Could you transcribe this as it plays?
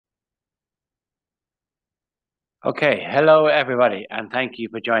Okay, hello everybody, and thank you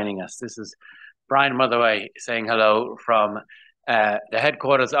for joining us. This is Brian Motherway saying hello from the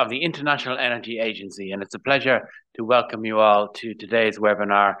headquarters of the International Energy Agency, and it's a pleasure to welcome you all to today's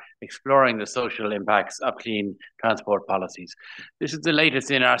webinar, Exploring the Social Impacts of Clean Transport Policies. This is the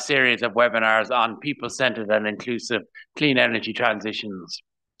latest in our series of webinars on people-centered and inclusive clean energy transitions,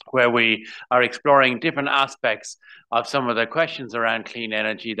 where we are exploring different aspects of some of the questions around clean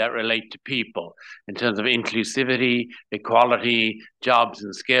energy that relate to people in terms of inclusivity, equality, jobs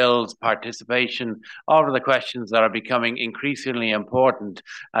and skills, participation, all of the questions that are becoming increasingly important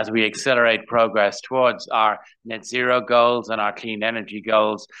as we accelerate progress towards our net zero goals and our clean energy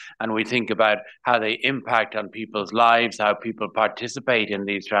goals. And we think about how they impact on people's lives, how people participate in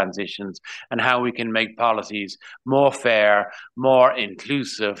these transitions, and how we can make policies more fair, more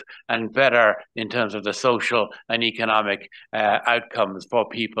inclusive, and better in terms of the social and economic outcomes for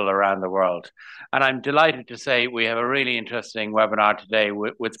people around the world. And I'm delighted to say we have a really interesting webinar today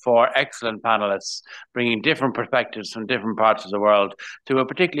with four excellent panelists bringing different perspectives from different parts of the world to a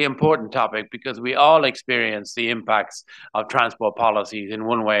particularly important topic, because we all experience the impacts of transport policies in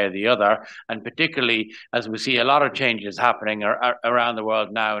one way or the other, and particularly as we see a lot of changes happening around the world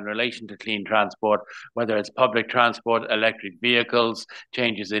now in relation to clean transport, whether it's public transport, electric vehicles,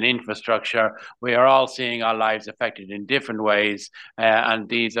 changes in infrastructure. We are all seeing our lives affected in different ways, and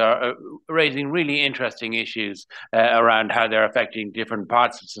these are raising really interesting issues around how they're affecting different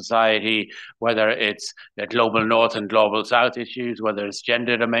parts of society, whether it's the global north and global south issues, whether it's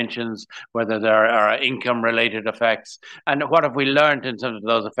gender dimensions, whether there are income related effects, and what have we learned in terms of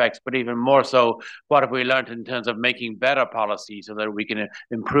those effects, but even more so, what have we learned in terms of making better policy so that we can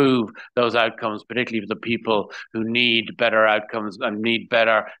improve those outcomes, particularly for the people who need better outcomes and need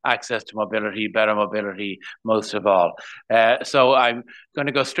better access to mobility, better mobility most of all. So I'm going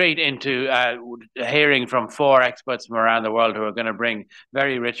to go straight into hearing from four experts from around the world who are going to bring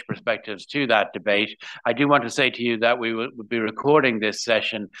very rich perspectives to that debate. I do want to say to you that we will be recording this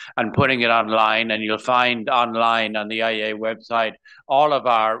session and putting it online, and you'll find online on the IEA website all of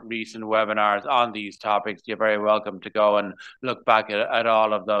our recent webinars on these topics. You're very welcome to go and look back at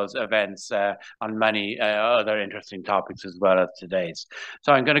all of those events on many other interesting topics as well as today's.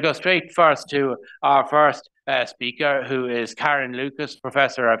 So I'm going to go straight first to our first speaker, who is Karen Lucas,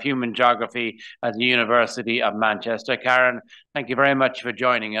 Professor of Human Geography at the University of Manchester. Karen, thank you very much for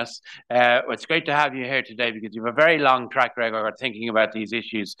joining us. It's great to have you here today because you have a very long track record of thinking about these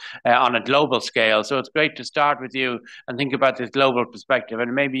issues on a global scale. So it's great to start with you and think about this global perspective.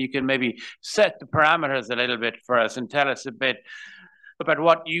 And maybe you can set the parameters a little bit for us and tell us a bit about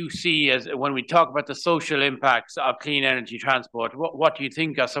what you see as when we talk about the social impacts of clean energy transport. What do you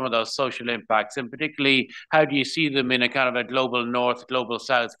think are some of those social impacts, and particularly how do you see them in a kind of a global north, global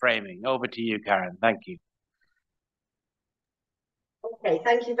south framing? Over to you, Karen. Thank you. Okay,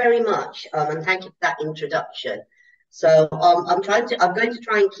 thank you very much, and thank you for that introduction. So I'm going to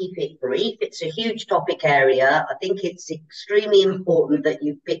try and keep it brief. It's a huge topic area. I think it's extremely important that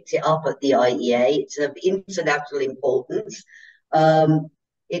you picked it up at the IEA. It's of international importance.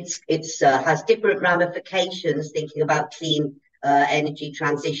 It's has different ramifications thinking about clean energy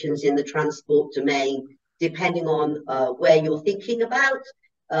transitions in the transport domain, depending on where you're thinking about,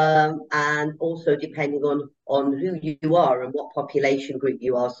 and also depending on who you are and what population group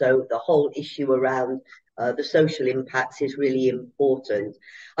you are. So the whole issue around the social impacts is really important.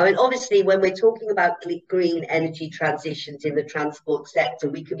 I mean, obviously, when we're talking about green energy transitions in the transport sector,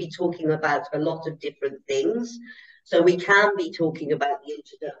 we could be talking about a lot of different things. So we can be talking about the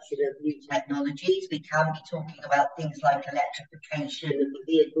introduction of new technologies. We can be talking about things like electrification of the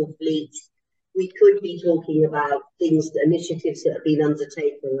vehicle fleets. We could be talking about initiatives that have been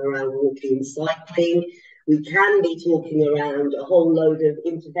undertaken around walking and cycling. We can be talking around a whole load of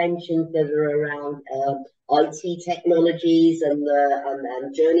interventions that are around IT technologies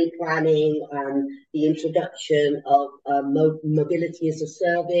and journey planning and the introduction of mobility as a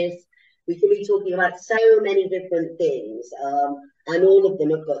service. We can be talking about so many different things, and all of them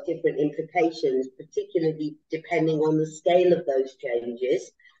have got different implications, particularly depending on the scale of those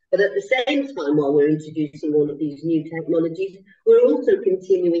changes. But at the same time, while we're introducing all of these new technologies, we're also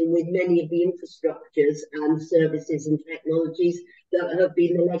continuing with many of the infrastructures and services and technologies that have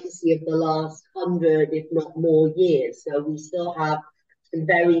been the legacy of the last 100, if not more years. So we still have some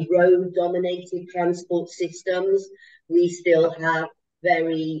very road-dominated transport systems. We still have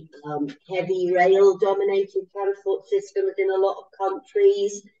very heavy rail-dominated transport systems in a lot of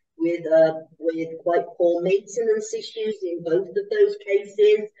countries, with quite poor maintenance issues in both of those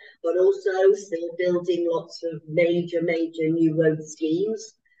cases, but also still building lots of major new road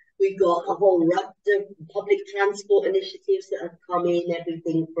schemes. We've got a whole raft of public transport initiatives that have come in,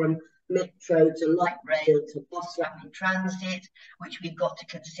 everything from metro to light rail to bus rapid transit, which we've got to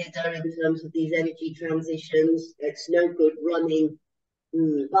consider in terms of these energy transitions. It's no good running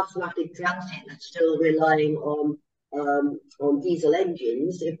bus rapid transit that's still relying on diesel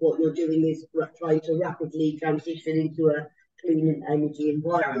engines if what you're doing is trying to rapidly transition into a clean energy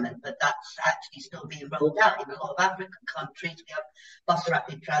environment. But that's actually still being rolled out in a lot of African countries. We have bus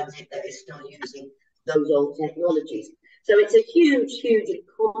rapid transit that is still using those old technologies. So it's a huge, huge and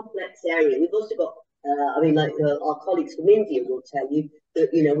complex area. We've also got, our colleagues from India will tell you that,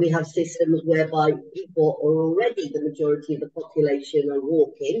 we have systems whereby people are already, the majority of the population are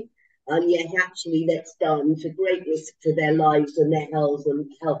walking, and yet actually that's done to great risk to their lives and their health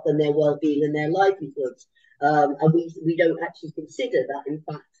and their well-being and their livelihoods. And we don't actually consider that, in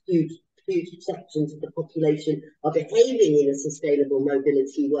fact, huge sections of the population are behaving in a sustainable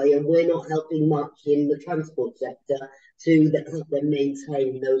mobility way, and we're not helping much in the transport sector to help them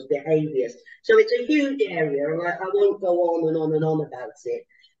maintain those behaviours. So it's a huge area, and I won't go on and on and on about it.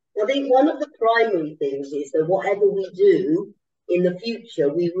 I think one of the primary things is that whatever we do in the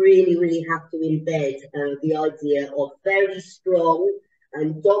future, we really, really have to embed the idea of very strong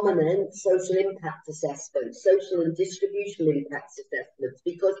and dominant social impact assessments, social and distributional impact assessments,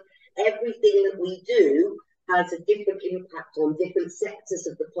 because everything that we do has a different impact on different sectors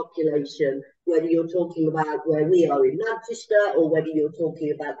of the population, whether you're talking about where we are in Manchester, or whether you're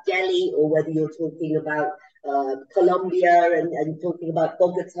talking about Delhi, or whether you're talking about Colombia and talking about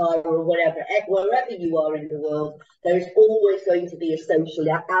Bogota or whatever. Wherever you are in the world, there is always going to be a social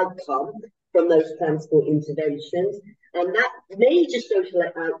outcome from those transport interventions. And that major social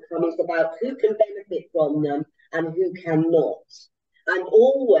outcome is about who can benefit from them and who cannot. And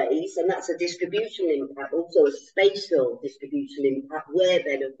always, and that's a distributional impact, also a spatial distributional impact, where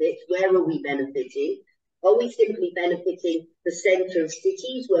benefits, where are we benefiting? Are we simply benefiting the centre of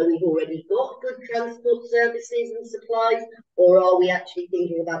cities where we've already got good transport services and supplies, or are we actually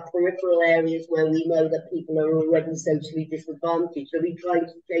thinking about peripheral areas where we know that people are already socially disadvantaged? Are we trying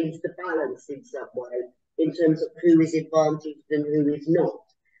to change the balance in some way in terms of who is advantaged and who is not?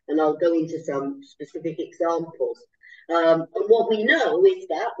 And I'll go into some specific examples. And what we know is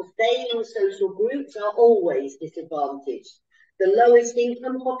that the failing social groups are always disadvantaged. The lowest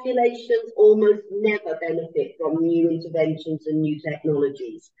income populations almost never benefit from new interventions and new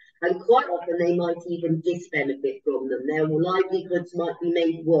technologies. And quite often they might even disbenefit from them. Their livelihoods might be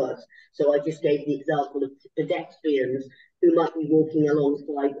made worse. So I just gave the example of pedestrians who might be walking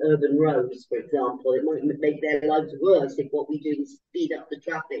alongside urban roads, for example. It might make their lives worse if what we do is speed up the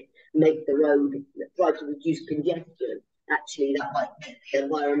traffic, make the road, try to reduce congestion. Actually, that might make the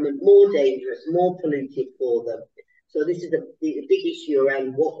environment more dangerous, more polluted for them. So this is a big issue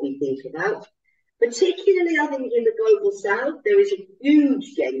around what we think about. Particularly, I think, in the global south, there is a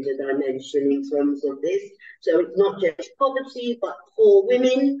huge gender dimension in terms of this. So it's not just poverty, but poor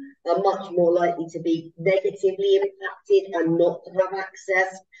women are much more likely to be negatively impacted and not to have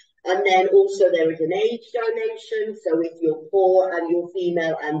access. And then also there is an age dimension. So if you're poor and you're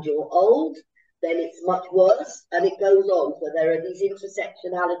female and you're old, then it's much worse. And it goes on. So there are these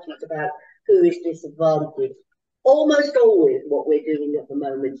intersectionalities about who is disadvantaged. Almost always what we're doing at the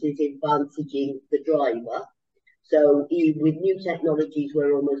moment is advantaging the driver. So with new technologies,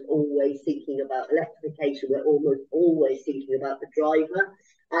 we're almost always thinking about electrification. We're almost always thinking about the driver.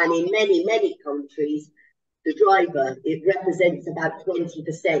 And in many, many countries, the driver, it represents about 20%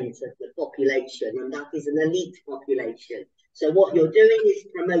 of the population, and that is an elite population. So what you're doing is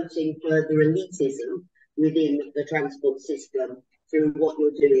promoting further elitism within the transport system through what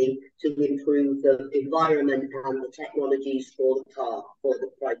you're doing to improve the environment and the technologies for the car, for the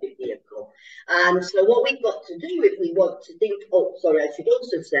private vehicle. And so what we've got to do if we want to think, I should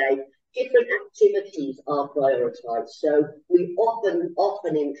also say, different activities are prioritised. So we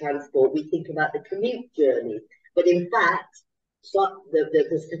often in transport, we think about the commute journey, but in fact,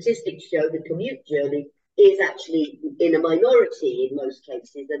 the statistics show the commute journey is actually in a minority in most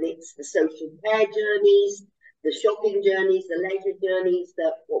cases, and it's the social care journeys, the shopping journeys, the leisure journeys,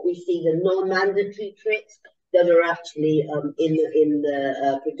 what we see, the non-mandatory trips that are actually in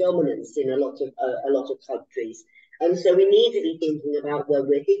the predominance in a lot of countries. And so we need to be thinking about, when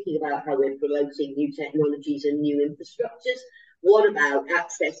we're thinking about how we're promoting new technologies and new infrastructures, what about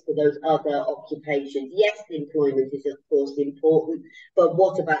access to those other occupations? Yes, employment is of course important, but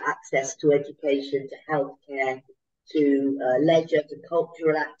what about access to education, to healthcare, to leisure, to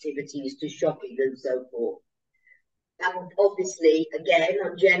cultural activities, to shopping and so forth? And obviously, again,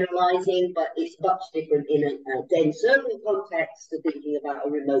 I'm generalising, but it's much different in a dense urban context to thinking about a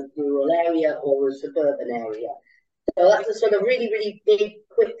remote rural area or a suburban area. So that's a sort of really, really big,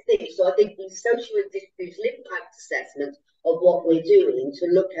 quick thing. So I think the social and distributional impact assessment of what we're doing to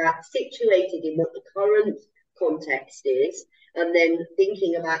look at situated in what the current context is, and then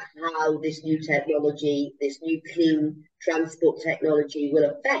thinking about how this new technology, this new clean transport technology will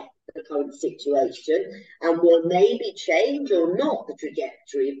affect the current situation and will maybe change or not the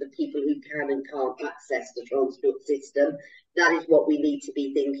trajectory of the people who can and can't access the transport system. That is what we need to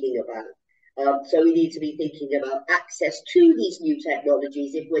be thinking about. So we need to be thinking about access to these new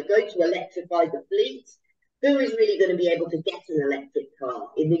technologies. If we're going to electrify the fleet, who is really going to be able to get an electric car?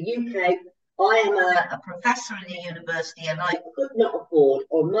 In the UK, I am a professor in a university and I could not afford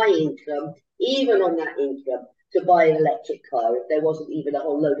on my income, even on that income, to buy an electric car if there wasn't even a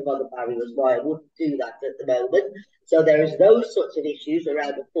whole load of other barriers why I wouldn't do that at the moment. So there is those sorts of issues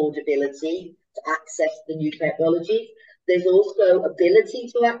around affordability to access the new technologies. There's also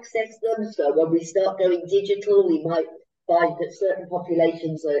ability to access them. So when we start going digital, we might find that certain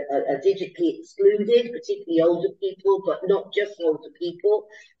populations are digitally excluded, particularly older people, but not just older people.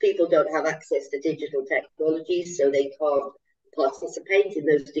 People don't have access to digital technologies, so they can't participate in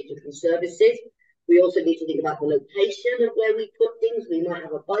those digital services. We also need to think about the location of where we put things. We might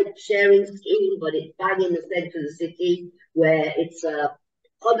have a bike sharing scheme, but it's bang in the centre of the city where it's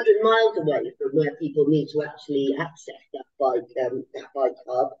 100 miles away from where people need to actually access that bike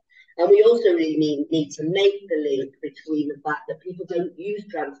hub. And we also really need to make the link between the fact that people don't use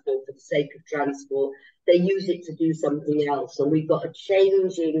transport for the sake of transport. They use it to do something else. And we've got a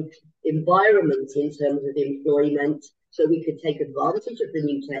changing environment in terms of employment, so we could take advantage of the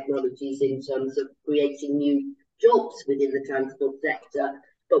new technologies in terms of creating new jobs within the transport sector.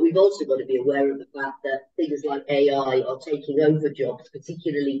 But we've also got to be aware of the fact that things like AI are taking over jobs,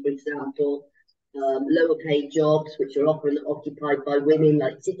 particularly, for example, lower paid jobs, which are often occupied by women,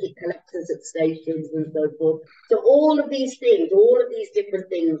 like ticket collectors at stations and so forth. So all of these things, all of these different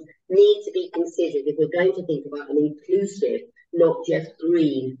things need to be considered if we're going to think about an inclusive, not just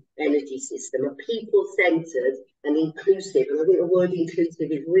green energy system, a people-centred and inclusive. And I think the word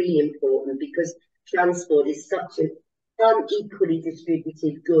inclusive is really important because transport is such an unequally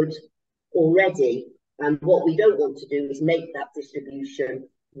distributed good already. And what we don't want to do is make that distribution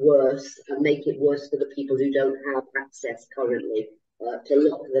worse and make it worse for the people who don't have access currently, to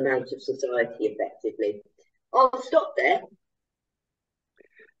lock them out of society effectively. I'll stop there.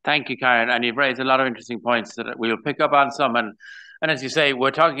 Thank you, Karen. And you've raised a lot of interesting points that we'll pick up on some. And as you say,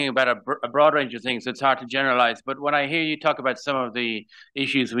 we're talking about a broad range of things, so it's hard to generalize. But when I hear you talk about some of the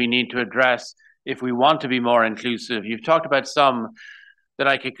issues we need to address if we want to be more inclusive, you've talked about some that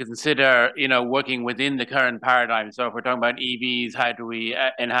I could consider, working within the current paradigm. So if we're talking about EVs, how do we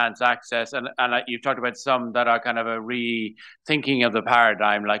enhance access? And you've talked about some that are kind of a rethinking of the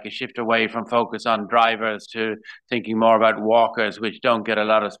paradigm, like a shift away from focus on drivers to thinking more about walkers, which don't get a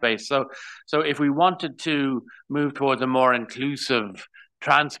lot of space. So if we wanted to move towards a more inclusive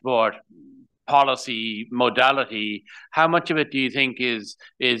transport policy modality, how much of it do you think is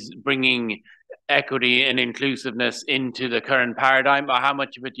bringing equity and inclusiveness into the current paradigm, or how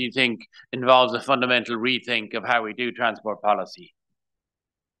much of it do you think involves a fundamental rethink of how we do transport policy?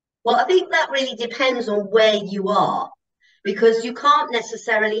 Well, I think that really depends on where you are, because you can't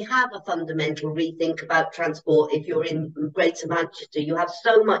necessarily have a fundamental rethink about transport if you're in Greater Manchester. You have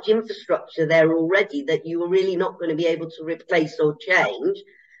so much infrastructure there already that you are really not going to be able to replace or change.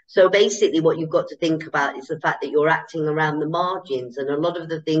 So basically what you've got to think about is the fact that you're acting around the margins, and a lot of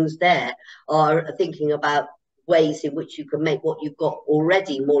the things there are thinking about ways in which you can make what you've got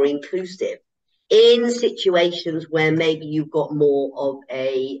already more inclusive. In situations where maybe you've got more of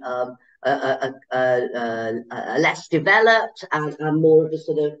a less developed and more of a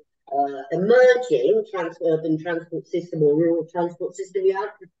sort of emerging urban transport system or rural transport system, you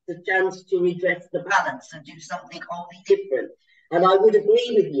have the chance to redress the balance and do something wholly different. And I would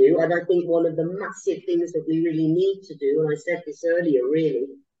agree with you, and I think one of the massive things that we really need to do, and I said this earlier really,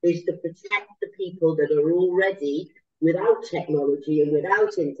 is to protect the people that are already, without technology and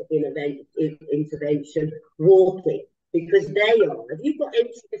without intervention, walking. Because they are, if you've got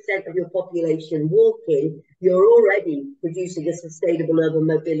 80% of your population walking, you're already producing a sustainable urban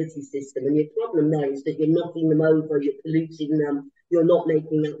mobility system. And your problem there is that you're knocking them over, you're polluting them, you're not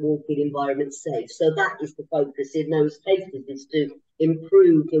making that walking environment safe. So that is the focus in those cases, is to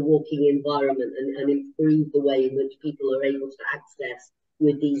improve the walking environment and improve the way in which people are able to access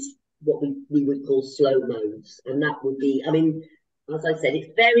with these, what we would call slow modes. And that would be, I mean, as I said,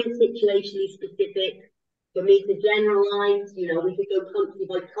 it's very situationally specific. for me to generalise, you know, we could go country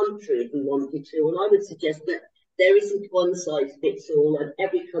by country if we wanted to, and I would suggest that there isn't one size fits all, and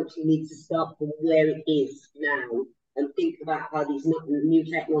every country needs to start from where it is now and think about how these new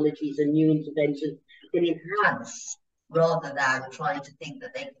technologies and new interventions can enhance, rather than trying to think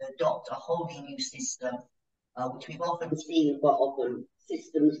that they can adopt a wholly new system, which we've often seen quite often,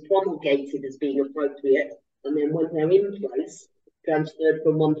 systems promulgated as being appropriate, and then when they're in place, transferred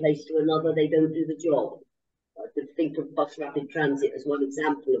from one place to another, they don't do the job. I could think of bus rapid transit as one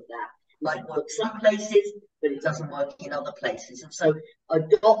example of that. Might work some places, but it doesn't work in other places. And so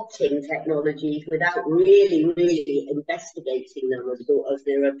adopting technologies without really investigating them as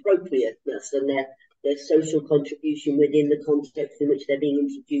their appropriateness and their social contribution within the context in which they're being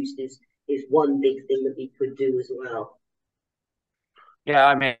introduced is one big thing that we could do as well. Yeah,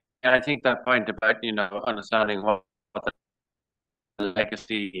 I mean, I think that point about, you know, understanding what the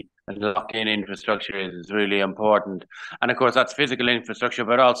legacy and lock-in infrastructure is really important. And of course, that's physical infrastructure,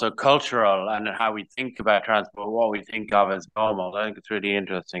 but also cultural and how we think about transport, what we think of as normal. I think it's really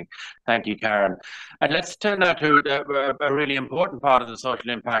interesting. Thank you, Karen. And let's turn now to a really important part of the social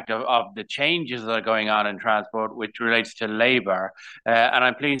impact of the changes that are going on in transport, which relates to labour. And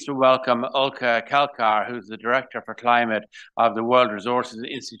I'm pleased to welcome Ulka Kalkar, who's the Director for Climate of the World Resources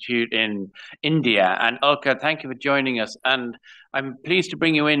Institute in India. And Ulka, thank you for joining us. And I'm pleased to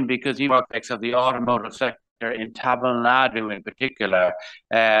bring you in because you work of the automotive sector in Tamil Nadu in particular.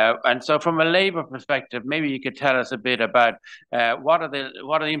 And so from a labour perspective, maybe you could tell us a bit about what are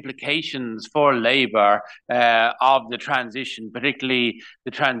the implications for labour of the transition, particularly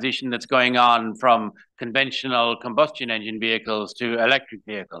the transition that's going on from conventional combustion engine vehicles to electric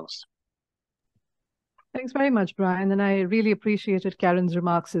vehicles. Thanks very much, Brian. And I really appreciated Karen's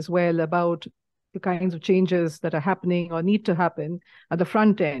remarks as well about the kinds of changes that are happening or need to happen at the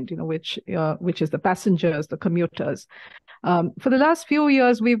front end, you know, which is the passengers, the commuters. For the last few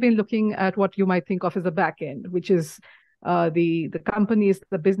years, we've been looking at what you might think of as the back end, which is the companies,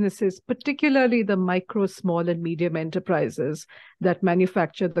 the businesses, particularly the micro, small and medium enterprises that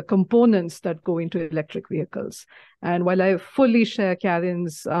manufacture the components that go into electric vehicles. And while I fully share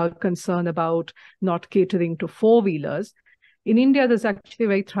Karen's concern about not catering to four-wheelers, in India, there's actually a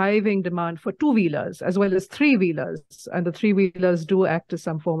very thriving demand for two-wheelers as well as three-wheelers, and the three-wheelers do act as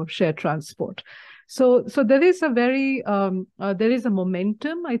some form of shared transport. So there is a there is a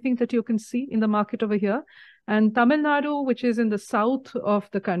momentum, I think, that you can see in the market over here. And Tamil Nadu, which is in the south of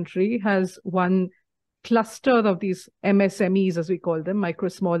the country, has one cluster of these MSMEs, as we call them, micro,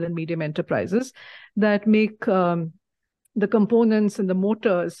 small and medium enterprises, that make the components and the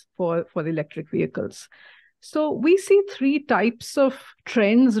motors for electric vehicles. So we see three types of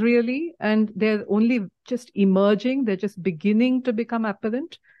trends, really, and they're only just emerging. They're just beginning to become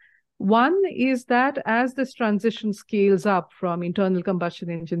apparent. One is that as this transition scales up from internal combustion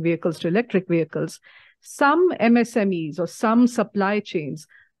engine vehicles to electric vehicles, some MSMEs or some supply chains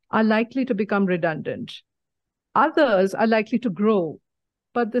are likely to become redundant. Others are likely to grow.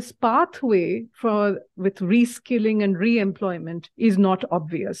 But this pathway with reskilling and re-employment is not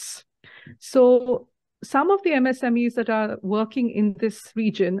obvious. So some of the MSMEs that are working in this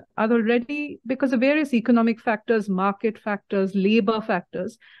region are already, because of various economic factors, market factors, labor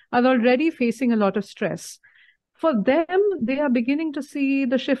factors, are already facing a lot of stress. For them, they are beginning to see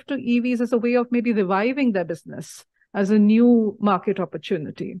the shift to EVs as a way of maybe reviving their business as a new market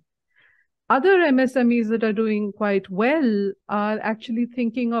opportunity. Other MSMEs that are doing quite well are actually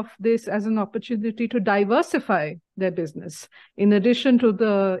thinking of this as an opportunity to diversify their business. In addition to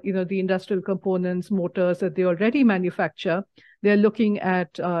the industrial components, motors that they already manufacture, they're looking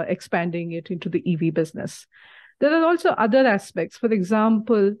at expanding it into the EV business. There are also other aspects. For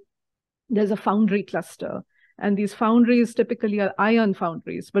example, there's a foundry cluster. And these foundries typically are iron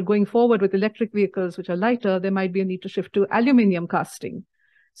foundries. But going forward with electric vehicles, which are lighter, there might be a need to shift to aluminum casting.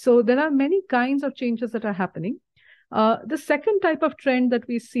 So there are many kinds of changes that are happening. The second type of trend that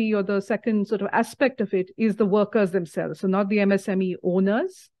we see, or the second sort of aspect of it, is the workers themselves. So not the MSME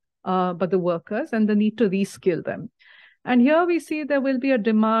owners, but the workers, and the need to reskill them. And here we see there will be a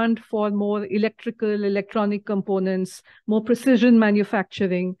demand for more electronic components, more precision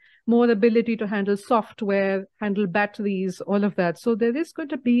manufacturing, more ability to handle software, handle batteries, all of that. So there is going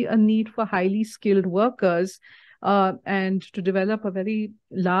to be a need for highly skilled workers and to develop a very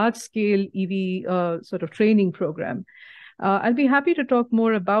large-scale EV sort of training program. I'll be happy to talk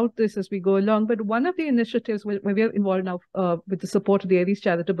more about this as we go along, but one of the initiatives where we are involved now with the support of the Aries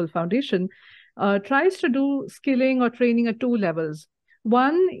Charitable Foundation tries to do skilling or training at two levels.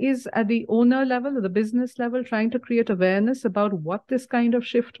 One is at the owner level or the business level, trying to create awareness about what this kind of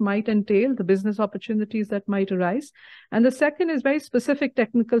shift might entail, the business opportunities that might arise. And the second is very specific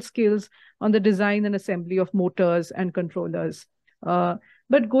technical skills on the design and assembly of motors and controllers.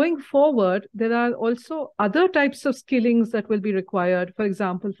 But going forward, there are also other types of skillings that will be required. For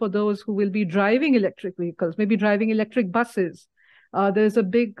example, for those who will be driving electric vehicles, maybe driving electric buses. There's a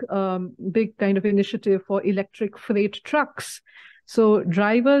big kind of initiative for electric freight trucks. So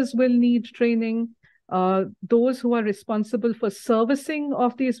drivers will need training. Those who are responsible for servicing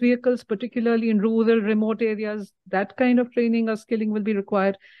of these vehicles, particularly in rural, remote areas, that kind of training or skilling will be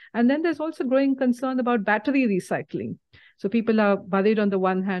required. And then there's also growing concern about battery recycling. So people are worried on the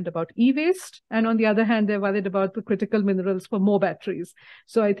one hand about e-waste, and on the other hand, they're worried about the critical minerals for more batteries.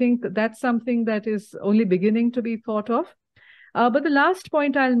 So I think that's something that is only beginning to be thought of. But the last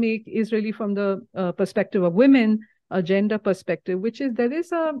point I'll make is really from the perspective of women, a gender perspective, which is there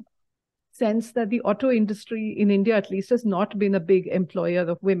is a sense that the auto industry in India, at least, has not been a big employer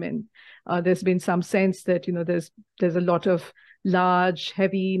of women. There's been some sense that, there's a lot of large,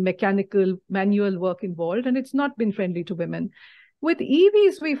 heavy, mechanical, manual work involved, and it's not been friendly to women. With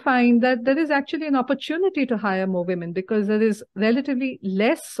EVs, we find that there is actually an opportunity to hire more women because there is relatively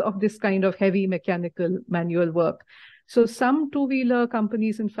less of this kind of heavy mechanical manual work. So some two-wheeler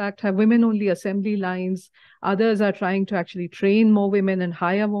companies, in fact, have women-only assembly lines. Others are trying to actually train more women and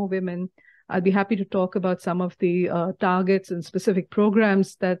hire more women. I'll be happy to talk about some of the targets and specific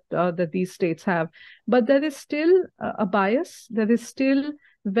programs that these states have. But there is still a bias. There is still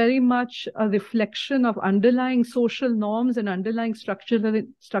very much a reflection of underlying social norms and underlying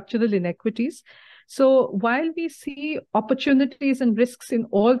structural inequities. So while we see opportunities and risks in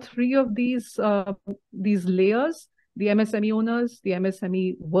all three of these layers, the MSME owners, the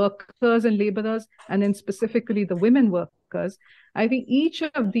MSME workers and laborers, and then specifically the women workers, I think each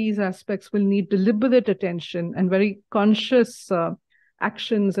of these aspects will need deliberate attention and very conscious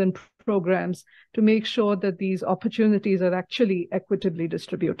actions and programs to make sure that these opportunities are actually equitably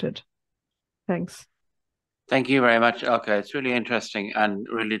distributed. Thanks. Thank you very much. Okay, it's really interesting and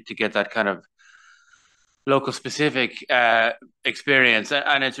really to get that kind of local specific experience.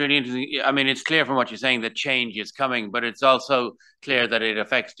 And it's really interesting. I mean, it's clear from what you're saying that change is coming, but it's also clear that it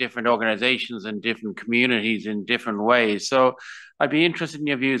affects different organizations and different communities in different ways. So I'd be interested in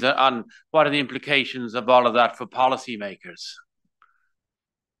your views on what are the implications of all of that for policymakers.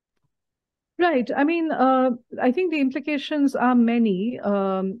 Right. I mean, I think the implications are many.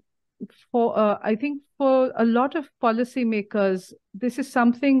 I think for a lot of policymakers, this is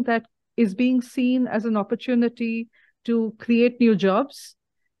something that is being seen as an opportunity to create new jobs,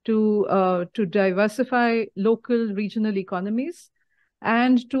 to diversify local, regional economies,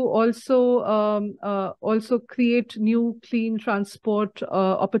 and to also create new clean transport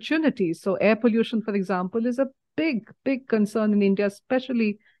opportunities. So air pollution, for example, is a big concern in India,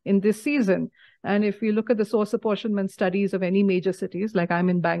 especially in this season. And if you look at the source apportionment studies of any major cities, like I'm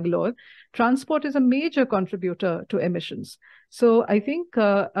in Bangalore, transport is a major contributor to emissions. So I think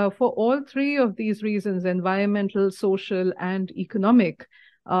for all three of these reasons, environmental, social, and economic,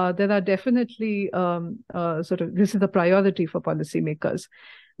 there are definitely this is a priority for policymakers.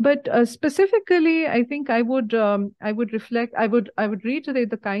 But specifically, I think I would reiterate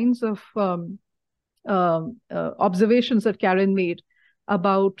the kinds of observations that Karen made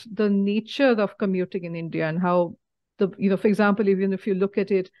about the nature of commuting in India and how for example, even if you look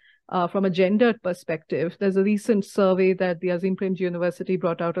at it from a gendered perspective, there's a recent survey that the Azim Premji University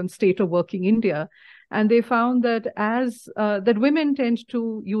brought out on state of working India. And they found that that women tend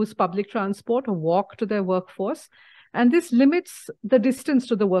to use public transport or walk to their workforce. And this limits the distance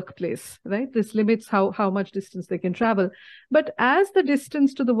to the workplace, right? This limits how much distance they can travel. But as the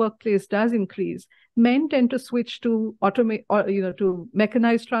distance to the workplace does increase, men tend to switch to to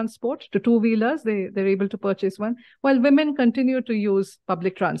mechanized transport, to two-wheelers. They're able to purchase one, while women continue to use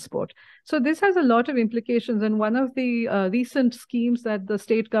public transport. So this has a lot of implications. And one of the recent schemes that the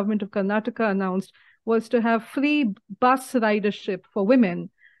state government of Karnataka announced was to have free bus ridership for women.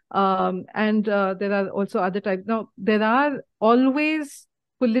 And there are also other types. Now, there are always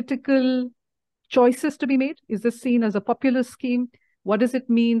political choices to be made. Is this seen as a popular scheme? What does it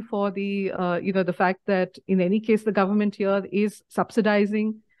mean for the the fact that in any case the government here is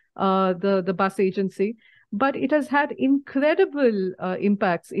subsidizing the bus agency? But it has had incredible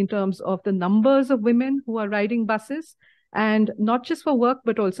impacts in terms of the numbers of women who are riding buses, and not just for work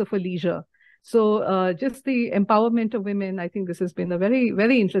but also for leisure. So just the empowerment of women, I think this has been a very,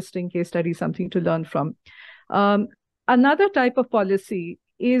 very interesting case study, something to learn from. Another type of policy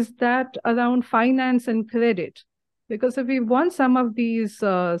is that around finance and credit. Because if we want some of these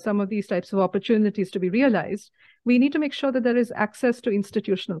types of opportunities to be realized, we need to make sure that there is access to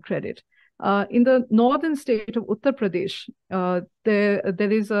institutional credit. In the northern state of Uttar Pradesh,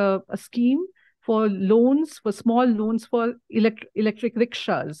 there is a scheme for loans, for small loans for electric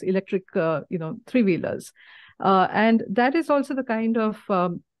rickshaws, electric three-wheelers, and that is also the kind of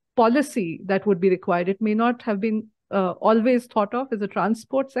policy that would be required. It may not have been always thought of as a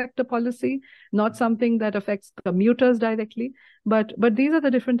transport sector policy, not something that affects commuters directly, but these are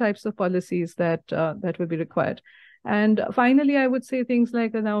the different types of policies that will be required. And finally, I would say things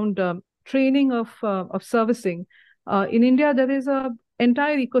like around training of servicing. In India, there is a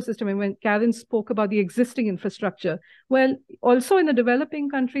entire ecosystem. And when Karen spoke about the existing infrastructure, well, also in a developing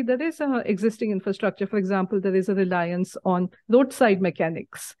country, there is a existing infrastructure. For example, there is a reliance on roadside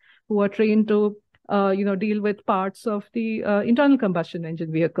mechanics who are trained to deal with parts of the internal combustion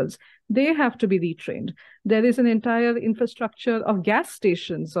engine vehicles. They have to be retrained. There is an entire infrastructure of gas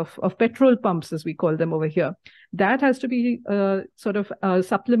stations, of petrol pumps, as we call them over here. That has to be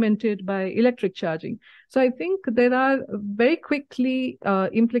supplemented by electric charging. So I think there are very quickly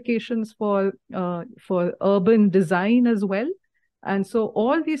implications for urban design as well. And so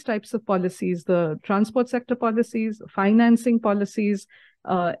all these types of policies, the transport sector policies, financing policies,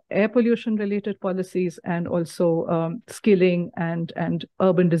 air pollution related policies, and also skilling and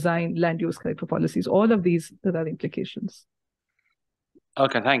urban design, land use type of policies, all of these, there are implications.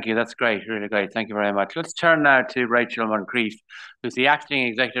 Okay, thank you. That's great, really great. Thank you very much. Let's turn now to Rachel Moncrief, who's the Acting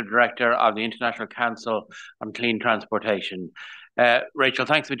Executive Director of the International Council on Clean Transportation. Rachel,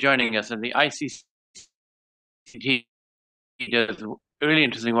 thanks for joining us. And the ICCT does really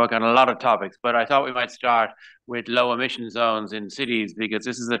interesting work on a lot of topics, but I thought we might start with low emission zones in cities, because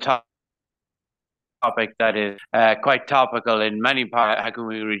this is a topic that is quite topical in many parts. How can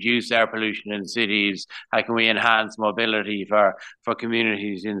we reduce air pollution in cities? How can we enhance mobility for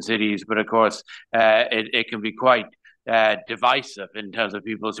communities in cities? But of course, it can be quite divisive in terms of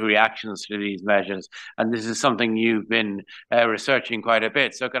people's reactions to these measures. And this is something you've been researching quite a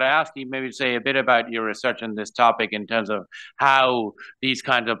bit. So could I ask you maybe to say a bit about your research on this topic in terms of how these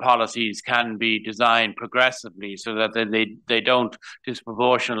kinds of policies can be designed progressively so that they don't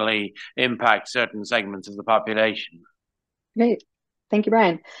disproportionately impact certain segments of the population? Great. Thank you,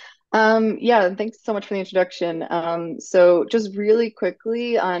 Brian. Yeah, thanks so much for the introduction. So just really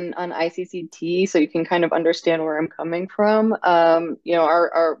quickly on ICCT, so you can kind of understand where I'm coming from. We're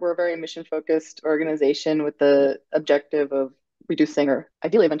a very mission-focused organization with the objective of reducing, or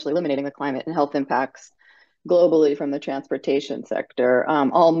ideally eventually eliminating, the climate and health impacts globally from the transportation sector,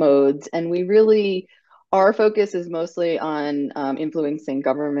 all modes. And our focus is mostly on influencing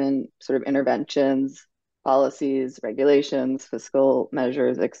government sort of interventions, policies, regulations, fiscal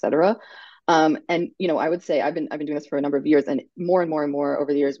measures, et cetera. And I would say I've been doing this for a number of years, and more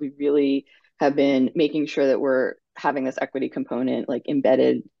over the years, we really have been making sure that we're having this equity component like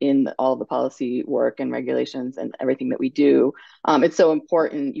embedded in all the policy work and regulations and everything that we do. It's so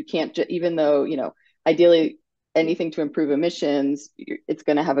important. You can't even though ideally anything to improve emissions, it's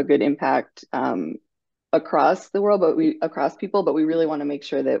going to have a good impact across the world, across people, but we really want to make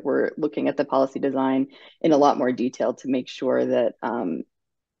sure that we're looking at the policy design in a lot more detail to make sure that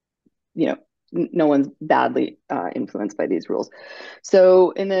no one's badly influenced by these rules.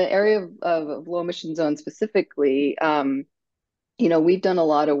 So in the area of low emission zones specifically, we've done a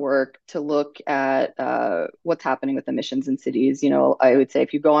lot of work to look at what's happening with emissions in cities. I would say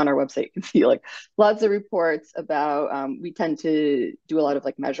if you go on our website, you can see like lots of reports about, we tend to do a lot of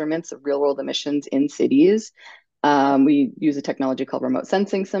like measurements of real world emissions in cities. We use a technology called remote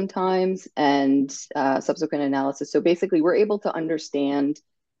sensing sometimes, and subsequent analysis. So basically we're able to understand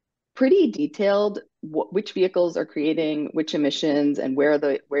pretty detailed which vehicles are creating which emissions and where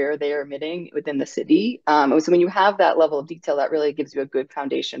they are emitting within the city. So when you have that level of detail, that really gives you a good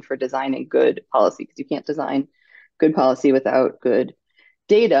foundation for designing good policy, because you can't design good policy without good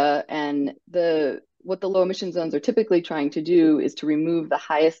data. And what the low emission zones are typically trying to do is to remove the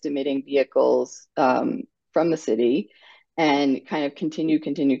highest emitting vehicles from the city and kind of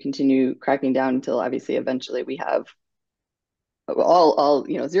continue cracking down until obviously eventually we have all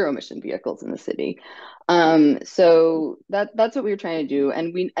zero emission vehicles in the city. So that's what we were trying to do.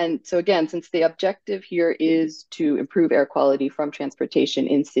 And so again, since the objective here is to improve air quality from transportation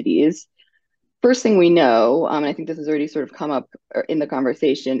in cities, first thing we know, and I think this has already sort of come up in the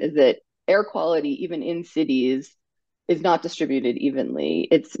conversation, is that air quality, even in cities, is not distributed evenly.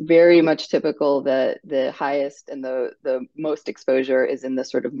 It's very much typical that the highest and the most exposure is in the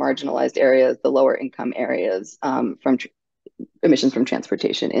sort of marginalized areas, the lower income areas, from emissions from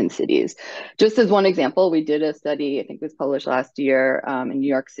transportation in cities. Just as one example, we did a study, I think it was published last year in New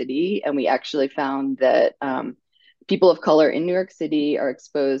York City, and we actually found that people of color in New York City are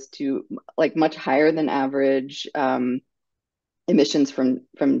exposed to like much higher than average emissions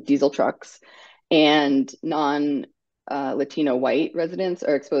from diesel trucks, and Latino white residents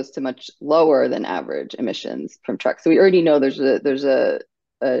are exposed to much lower than average emissions from trucks. So we already know there's a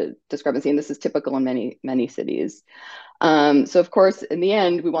discrepancy, and this is typical in many cities. So of course, in the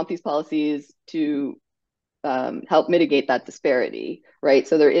end, we want these policies to help mitigate that disparity, right?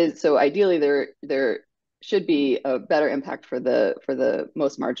 So ideally there should be a better impact for the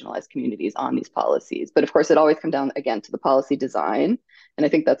most marginalized communities on these policies. But of course, it always comes down again to the policy design, and I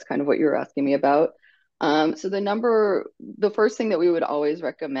think that's kind of what you were asking me about. So the first thing that we would always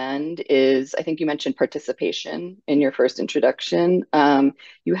recommend is, I think you mentioned participation in your first introduction.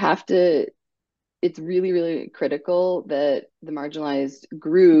 It's really, really critical that the marginalized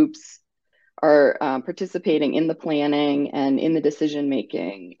groups are participating in the planning and in the decision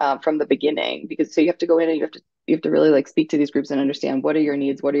making from the beginning, because so you have to go in and you have to really like speak to these groups and understand what are your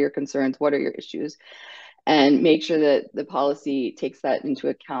needs, what are your concerns, what are your issues, and make sure that the policy takes that into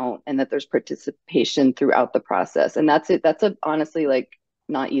account and that there's participation throughout the process. And that's honestly like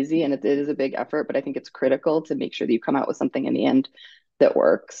not easy, and it is a big effort, but I think it's critical to make sure that you come out with something in the end that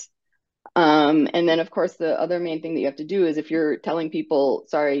works. And then of course the other main thing that you have to do is, if you're telling people,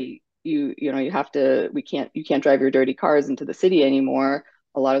 sorry, you can't drive your dirty cars into the city anymore.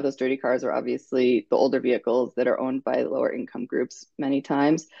 A lot of those dirty cars are obviously the older vehicles that are owned by lower income groups many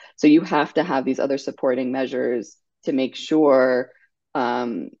times. So you have to have these other supporting measures to make sure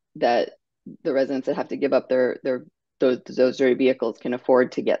that the residents that have to give up those dirty vehicles can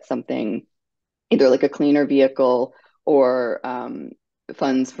afford to get something, either like a cleaner vehicle or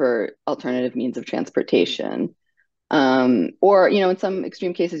funds for alternative means of transportation. Or, in some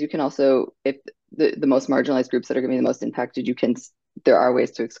extreme cases, you can also, if the most marginalized groups that are going to be the most impacted, there are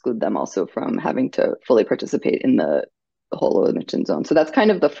ways to exclude them also from having to fully participate in the whole low emission zone. So that's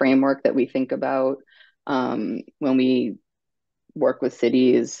kind of the framework that we think about when we work with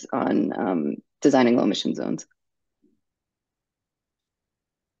cities on designing low emission zones.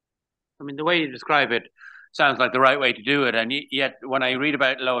 I mean, the way you describe it sounds like the right way to do it. And yet, when I read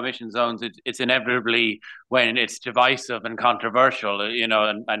about low emission zones, it's inevitably when it's divisive and controversial,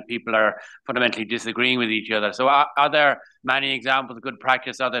 and people are fundamentally disagreeing with each other. So are there many examples of good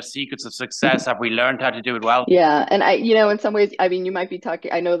practice? Are there secrets of success? Have we learned how to do it well? Yeah. And in some ways, I mean, you might be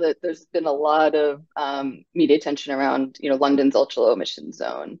talking, I know that there's been a lot of media attention around, London's ultra low emission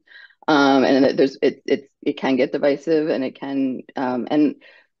zone. And it can get divisive, and it can,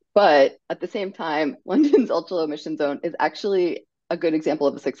 but at the same time, London's ultra low emission zone is actually a good example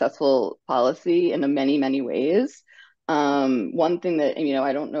of a successful policy in many, many ways. One thing that,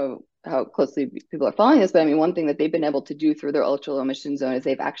 I don't know how closely people are following this, but I mean, one thing that they've been able to do through their ultra low emission zone is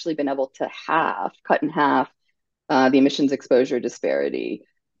they've actually been able to cut in half the emissions exposure disparity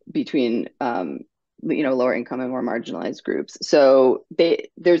between lower income and more marginalized groups. So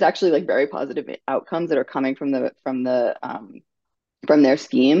there's actually like very positive outcomes that are coming from their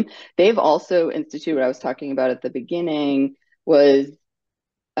scheme. They've also instituted what I was talking about at the beginning was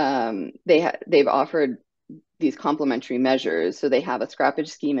they've offered these complementary measures. So they have a scrappage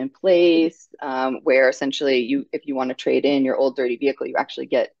scheme in place where essentially if you want to trade in your old dirty vehicle, you actually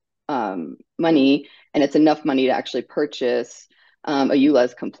get money, and it's enough money to actually purchase a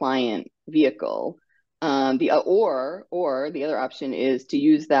ULEZ compliant vehicle. Or the other option is to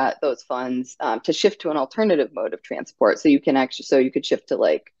use those funds to shift to an alternative mode of transport. So you could shift to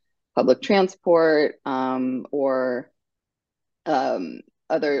like public transport or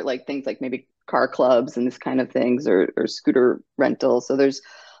other like things like maybe car clubs and this kind of things, or scooter rentals. So there's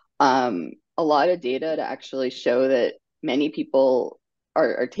a lot of data to actually show that many people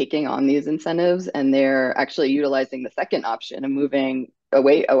are taking on these incentives, and they're actually utilizing the second option and moving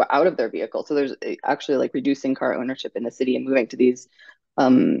away out of their vehicle. So there's actually like reducing car ownership in the city and moving to these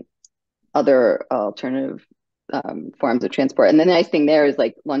other alternative forms of transport. And the nice thing there is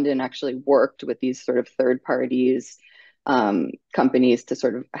like London actually worked with these sort of third parties, companies, to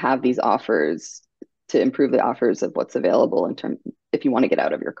sort of have these offers to improve the offers of what's available in terms if you want to get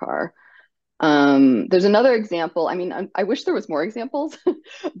out of your car. There's another example. I mean, I wish there was more examples,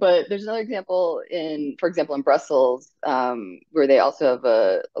 but there's another example for example, in Brussels, where they also have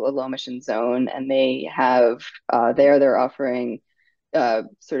a low emission zone, and they have they're offering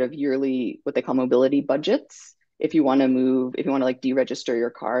sort of yearly what they call mobility budgets. If you want to like deregister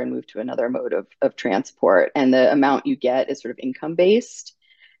your car and move to another mode of transport, and the amount you get is sort of income based.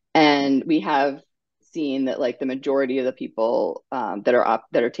 And we have seen that like the majority of the people that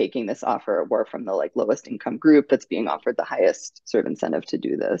are taking this offer were from the like lowest income group that's being offered the highest sort of incentive to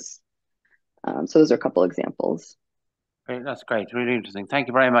do this. So those are a couple examples. Great, that's great. Really interesting. Thank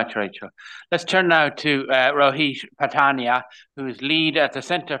you very much, Rachel. Let's turn now to Rohit Patania, who is lead at the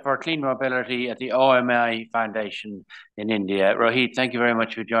Center for Clean Mobility at the OMI Foundation in India. Rohit, thank you very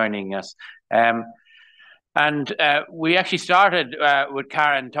much for joining us. And we actually started with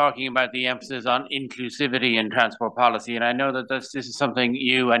Karen talking about the emphasis on inclusivity in transport policy. And I know that this is something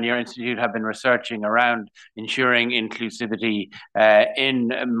you and your institute have been researching around ensuring inclusivity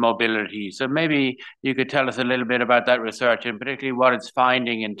in mobility. So maybe you could tell us a little bit about that research and particularly what it's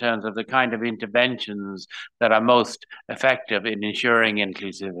finding in terms of the kind of interventions that are most effective in ensuring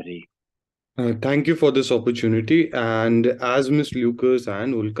inclusivity. Thank you for this opportunity. And as Ms. Lucas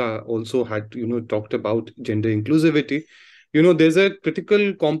and Ulka also had, talked about gender inclusivity, there's a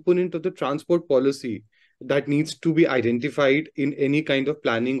critical component of the transport policy that needs to be identified in any kind of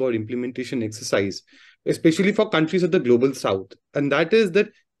planning or implementation exercise, especially for countries of the global south. And that is that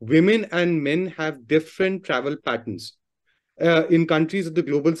women and men have different travel patterns. In countries of the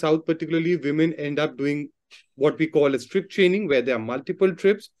global south, particularly, women end up doing what we call a trip chaining, where there are multiple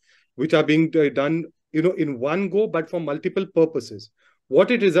trips which are being done, in one go, but for multiple purposes.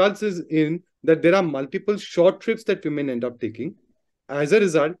 What it results is in that there are multiple short trips that women end up taking. As a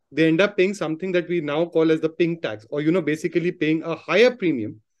result, they end up paying something that we now call as the pink tax, or, basically paying a higher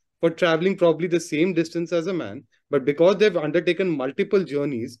premium for traveling probably the same distance as a man. But because they've undertaken multiple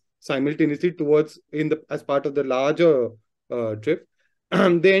journeys simultaneously as part of the larger trip,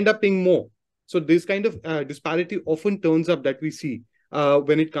 they end up paying more. So this kind of disparity often turns up that we see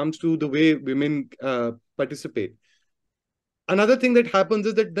when it comes to the way women participate. Another thing that happens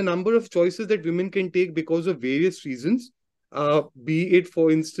is that the number of choices that women can take because of various reasons, be it,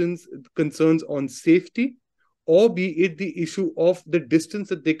 for instance, concerns on safety, or be it the issue of the distance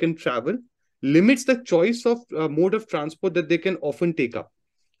that they can travel, limits the choice of mode of transport that they can often take up.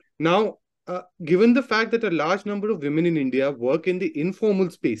 Now, given the fact that a large number of women in India work in the informal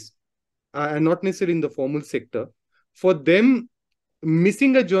space and not necessarily in the formal sector, for them,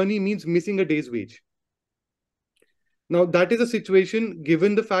 missing a journey means missing a day's wage. Now, that is a situation,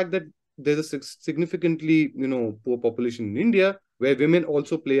 given the fact that there's a significantly, poor population in India, where women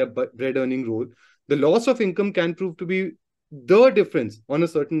also play a bread earning role. The loss of income can prove to be the difference on a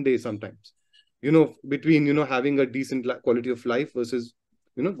certain day sometimes, between, having a decent quality of life versus,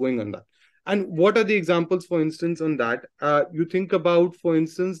 going on that. And what are the examples, for instance, on that? You think about, for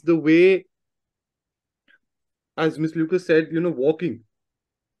instance, the way, as Ms. Lucas said, walking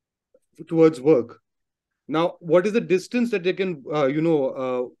towards work. Now, what is the distance that they can,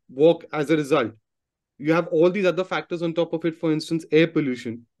 walk as a result? You have all these other factors on top of it, for instance, air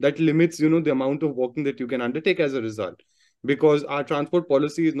pollution, that limits, the amount of walking that you can undertake as a result. Because our transport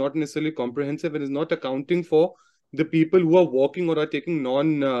policy is not necessarily comprehensive and is not accounting for the people who are walking or are taking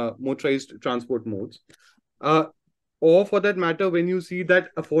non-motorized transport modes. Or for that matter, when you see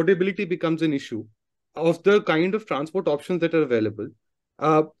that affordability becomes an issue of the kind of transport options that are available.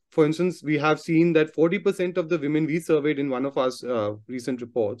 For instance, we have seen that 40% of the women we surveyed in one of our recent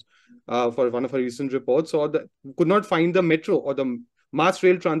reports, saw that could not find the metro or the mass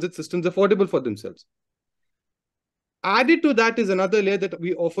rail transit systems affordable for themselves. Added to that is another layer that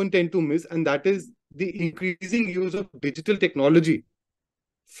we often tend to miss, and that is the increasing use of digital technology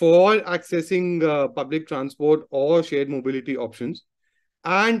for accessing public transport or shared mobility options.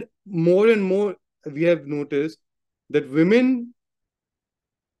 And more, we have noticed that women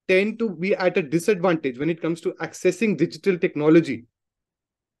tend to be at a disadvantage when it comes to accessing digital technology.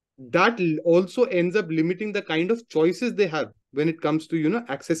 That also ends up limiting the kind of choices they have when it comes to,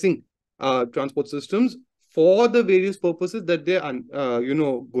 accessing transport systems for the various purposes that they are,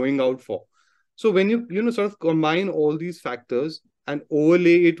 going out for. So when you, sort of combine all these factors and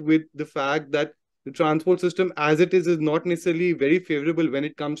overlay it with the fact that the transport system as it is not necessarily very favorable when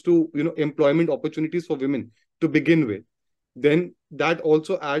it comes to, employment opportunities for women to begin with, then that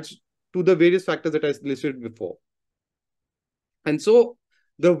also adds to the various factors that I listed before. And so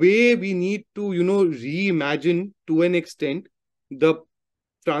the way we need to, reimagine to an extent the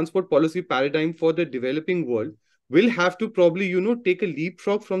transport policy paradigm for the developing world will have to probably, take a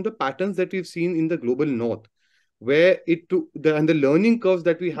leapfrog from the patterns that we've seen in the global north, where the learning curves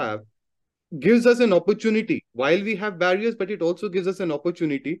that we have gives us an opportunity while we have barriers, but it also gives us an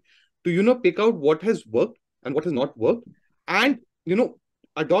opportunity to, pick out what has worked and what has not worked, and,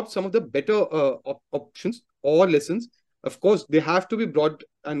 adopt some of the better options or lessons. Of course, they have to be brought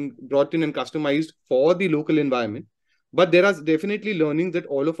in and customized for the local environment. But there are definitely learnings that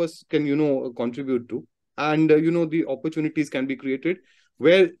all of us can, contribute to. And, the opportunities can be created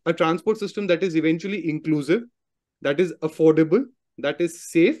where a transport system that is eventually inclusive, that is affordable, that is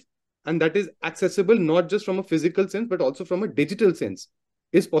safe, and that is accessible, not just from a physical sense, but also from a digital sense,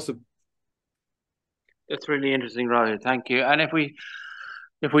 is possible. It's really interesting, Rohit. Thank you. And if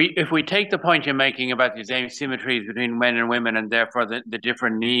we take the point you're making about these asymmetries between men and women and therefore the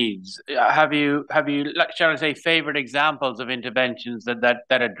different needs, have you shall I say favorite examples of interventions that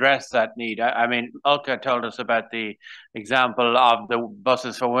address that need? I mean, Ulka told us about the example of the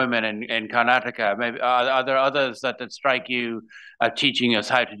buses for women in Karnataka. Maybe are there others that strike you teaching us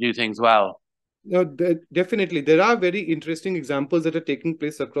how to do things well? No, definitely. There are very interesting examples that are taking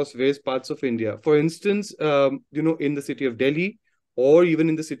place across various parts of India. For instance, in the city of Delhi, or even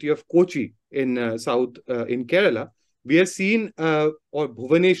in the city of Kochi in in Kerala, we have seen, or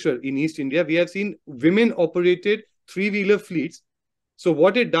Bhubaneswar in East India, we have seen women-operated three-wheeler fleets. So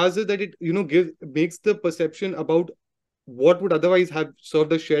what it does is that it, makes the perception about what would otherwise have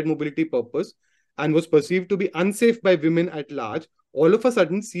served a shared mobility purpose and was perceived to be unsafe by women at large, all of a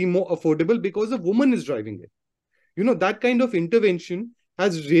sudden seem more affordable because a woman is driving it. That kind of intervention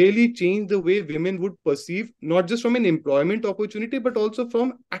has really changed the way women would perceive, not just from an employment opportunity, but also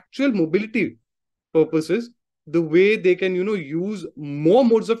from actual mobility purposes, the way they can, use more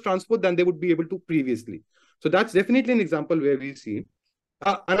modes of transport than they would be able to previously. So that's definitely an example where we see.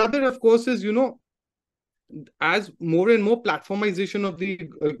 Another, of course, is, as more and more platformization of the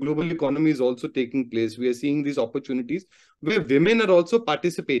global economy is also taking place, we are seeing these opportunities where women are also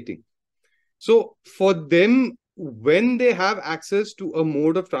participating. So for them, when they have access to a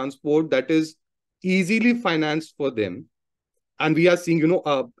mode of transport that is easily financed for them, and we are seeing,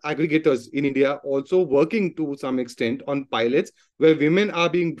 aggregators in India also working to some extent on pilots where women are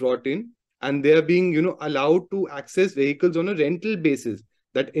being brought in and they are being, allowed to access vehicles on a rental basis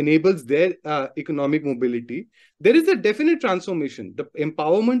that enables their economic mobility. There is a definite transformation. The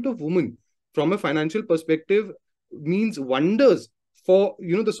empowerment of women from a financial perspective means wonders for,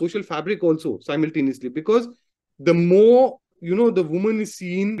 the social fabric also simultaneously, because the more, the woman is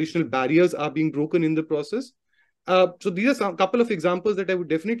seen, additional barriers are being broken in the process. So these are some couple of examples that I would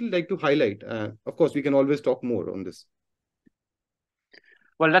definitely like to highlight. Of course, we can always talk more on this.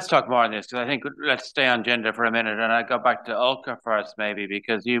 Well, let's talk more on this, because I think let's stay on gender for a minute, and I'll go back to Ulka first, maybe,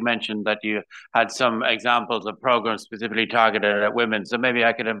 because you mentioned that you had some examples of programs specifically targeted at women. So maybe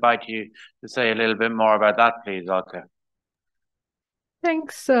I could invite you to say a little bit more about that, please, Ulka.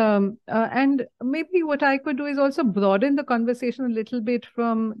 Thanks. And maybe what I could do is also broaden the conversation a little bit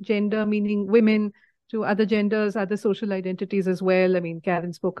from gender, meaning women, to other genders, other social identities as well. I mean,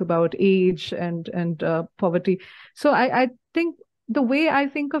 Karen spoke about age and poverty. So I think the way I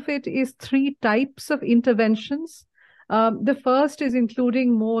think of it is three types of interventions. The first is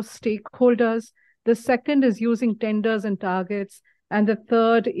including more stakeholders. The second is using tenders and targets. And the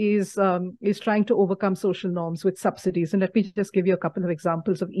third is trying to overcome social norms with subsidies. And let me just give you a couple of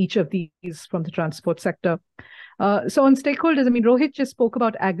examples of each of these from the transport sector. So on stakeholders, I mean, Rohit just spoke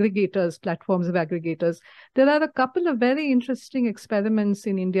about aggregators, platforms of aggregators. There are a couple of very interesting experiments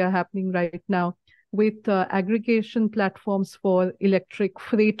in India happening right now with aggregation platforms for electric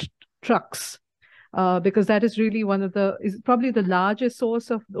freight trucks. Because that is really is probably the largest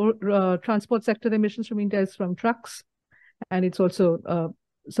source of transport sector emissions from India is from trucks. And it's also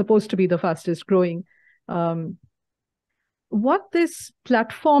supposed to be the fastest growing. What this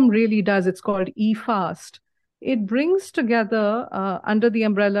platform really does, it's called eFast. It brings together, under the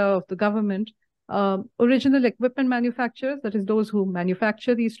umbrella of the government, original equipment manufacturers, that is those who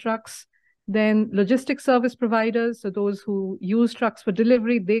manufacture these trucks, then logistics service providers, so those who use trucks for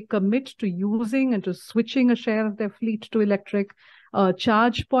delivery, they commit to using and to switching a share of their fleet to electric,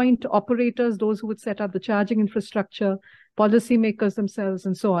 charge point operators, those who would set up the charging infrastructure, policymakers themselves,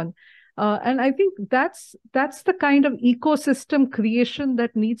 and so on. And I think that's the kind of ecosystem creation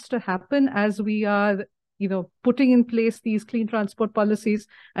that needs to happen as we are, putting in place these clean transport policies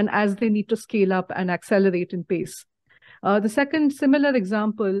and as they need to scale up and accelerate in pace. The second similar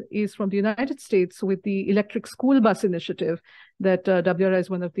example is from the United States with the electric school bus initiative that WRI is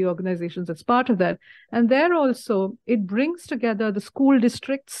one of the organizations that's part of that. And there also, it brings together the school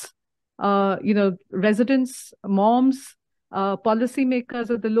districts, residents, moms, policymakers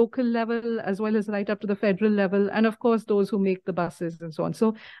at the local level, as well as right up to the federal level, and of course, those who make the buses and so on.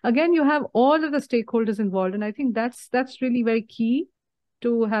 So again, you have all of the stakeholders involved. And I think that's really very key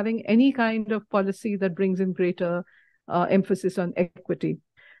to having any kind of policy that brings in greater emphasis on equity.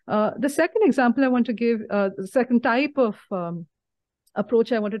 The second example I want to give, the second type of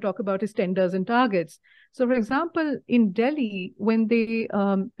approach I want to talk about is tenders and targets. So, for example, in Delhi, when they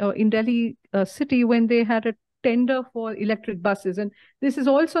in Delhi city, when they had a tender for electric buses, and this is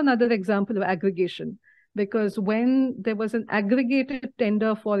also another example of aggregation, because when there was an aggregated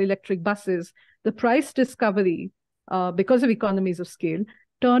tender for electric buses, the price discovery, because of economies of scale,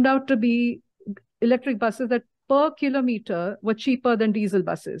 turned out to be electric buses that per kilometer were cheaper than diesel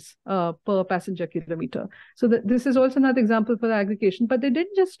buses per passenger kilometer. So this is also another example for aggregation, but they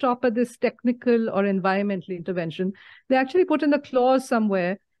didn't just stop at this technical or environmental intervention. They actually put in a clause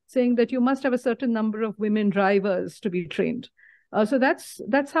somewhere saying that you must have a certain number of women drivers to be trained. So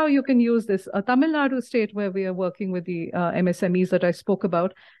that's how you can use this. Tamil Nadu state, where we are working with the MSMEs that I spoke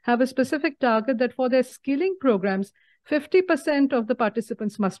about, have a specific target that for their skilling programs, 50% of the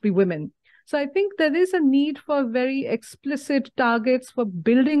participants must be women. So I think there is a need for very explicit targets for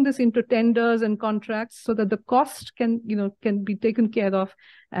building this into tenders and contracts so that the cost can be taken care of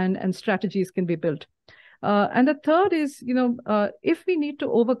and strategies can be built. And the third is, if we need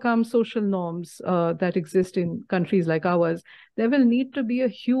to overcome social norms that exist in countries like ours, there will need to be a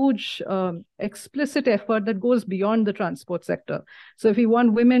huge explicit effort that goes beyond the transport sector. So if we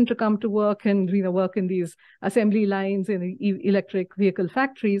want women to come to work and work in these assembly lines in electric vehicle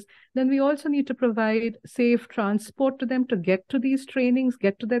factories, then we also need to provide safe transport to them to get to these trainings,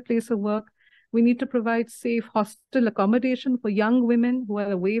 get to their place of work. We need to provide safe hostel accommodation for young women who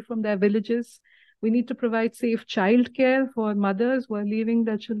are away from their villages. We need to provide safe childcare for mothers who are leaving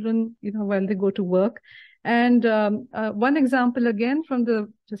their children, while they go to work. And one example again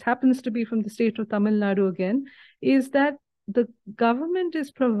just happens to be from the state of Tamil Nadu again, is that the government is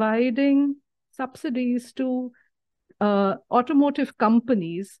providing subsidies to automotive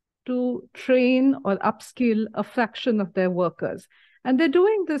companies to train or upskill a fraction of their workers. And they're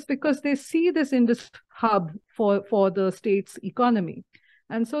doing this because they see this industry hub for the state's economy.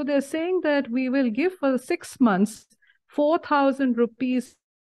 And so they're saying that we will give for 6 months 4,000 rupees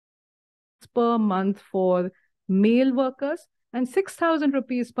per month for male workers and 6,000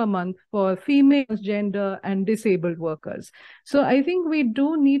 rupees per month for female, gender, and disabled workers. So I think we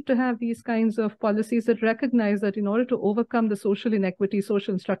do need to have these kinds of policies that recognize that in order to overcome the social inequity,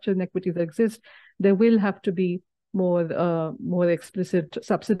 social and structural inequity that exist, there will have to be more explicit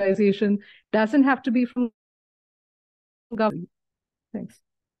subsidization. Doesn't have to be from government. Thanks.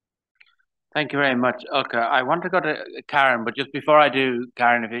 Thank you very much, Ulka. I want to go to Karen, but just before I do,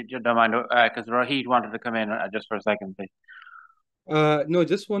 Karen, if you don't mind, because Rohit wanted to come in just for a second, please. No,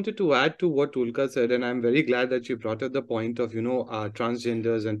 just wanted to add to what Ulka said, and I'm very glad that you brought up the point of,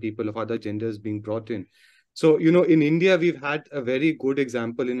 transgenders and people of other genders being brought in. So, in India, we've had a very good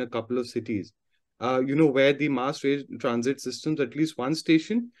example in a couple of cities, where the mass transit systems, at least one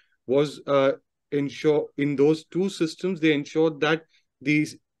station was in those two systems, they ensured that the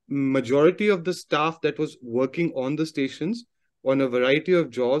majority of the staff that was working on the stations on a variety of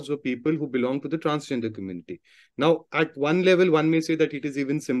jobs were people who belong to the transgender community. Now, at one level, one may say that it is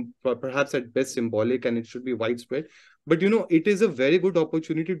even perhaps at best symbolic and it should be widespread. But, it is a very good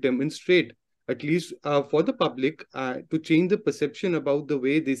opportunity to demonstrate, at least for the public, to change the perception about the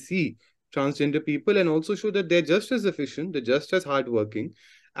way they see transgender people and also show that they're just as efficient, they're just as hardworking.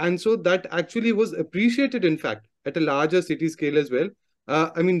 And so that actually was appreciated, in fact, at a larger city scale as well.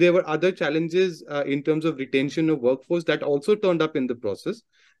 There were other challenges in terms of retention of workforce that also turned up in the process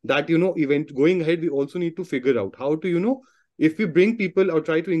that, going ahead, we also need to figure out how to, if we bring people or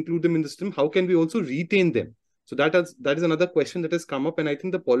try to include them in the system, how can we also retain them? So that is another question that has come up. And I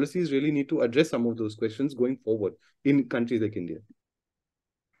think the policies really need to address some of those questions going forward in countries like India.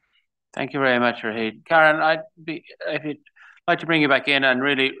 Thank you very much, Rohit. Karen, if you'd like to bring you back in and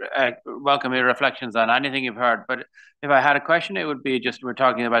really welcome your reflections on anything you've heard. But if I had a question, it would be just, we're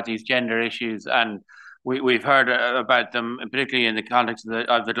talking about these gender issues and we've heard about them, particularly in the context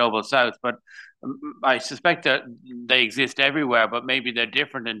of the Global South, but I suspect that they exist everywhere, but maybe they're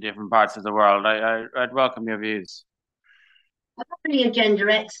different in different parts of the world. I'd welcome your views. I'm not really a gender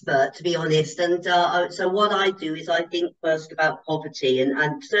expert, to be honest, and so what I do is I think first about poverty,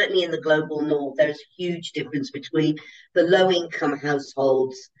 and certainly in the global north, there's a huge difference between the low-income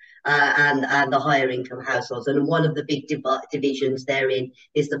households and the higher income households. And one of the big divisions therein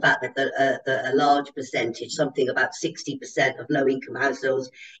is the fact that a large percentage, something about 60% of low income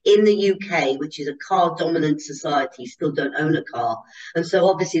households in the UK, which is a car dominant society, still don't own a car. And so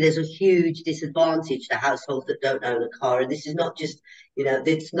obviously there's a huge disadvantage to households that don't own a car. And this is not just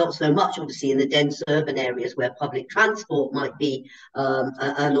It's not so much obviously in the dense urban areas where public transport might be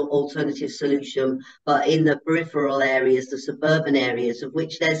an alternative solution, but in the peripheral areas, the suburban areas, of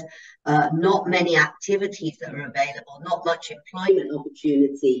which there's not many activities that are available, not much employment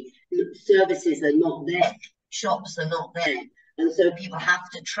opportunity, services are not there, shops are not there. And so people have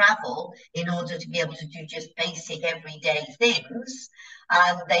to travel in order to be able to do just basic everyday things.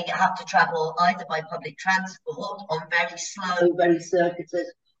 And they have to travel either by public transport on very slow, very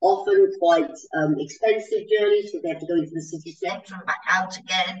circuitous, often quite expensive journeys, so they have to go into the city centre and back out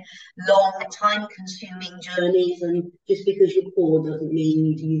again, long, time-consuming journeys. And just because you're poor doesn't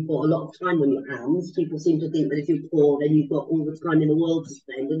mean you've got a lot of time on your hands. People seem to think that if you're poor, then you've got all the time in the world to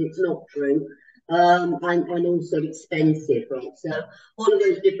spend, and it's not true. And also expensive, right? So all of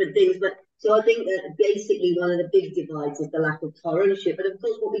those different things. But so I think that basically one of the big divides is the lack of car ownership. But of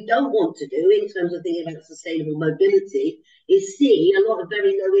course, what we don't want to do in terms of thinking about sustainable mobility is see a lot of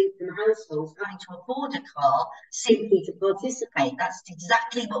very low income households having to afford a car simply to participate. That's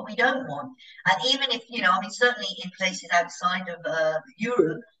exactly what we don't want. And even if, certainly in places outside of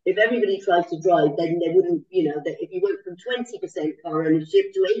Europe, if everybody tried to drive, then they wouldn't, that if you went from 20% car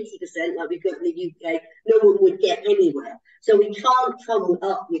ownership to 80%, like we've got in the UK, no one would get anywhere. So we can't come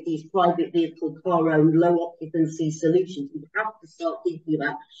up with these private vehicle, car-owned, low occupancy solutions. We have to start thinking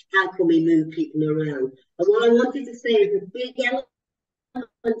about how can we move people around. And what I wanted to say is a big element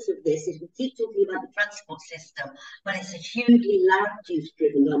of this is we keep talking about the transport system, but it's a hugely land use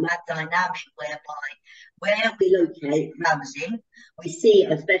driven dynamic whereby where we locate housing, we see,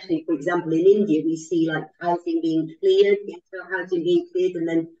 especially for example in India, we see like housing being cleared, and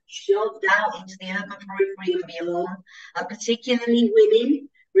then shoved out into the urban periphery and beyond, and particularly women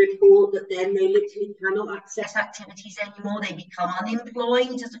report that then they literally cannot access activities anymore. They become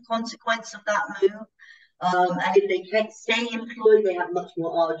unemployed as a consequence of that move. And if they can't stay employed, they have much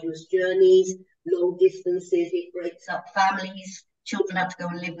more arduous journeys, long distances, it breaks up families, children have to go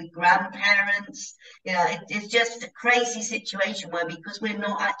and live with grandparents. It's just a crazy situation where, because we're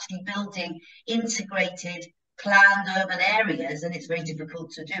not actually building integrated, planned urban areas, and it's very difficult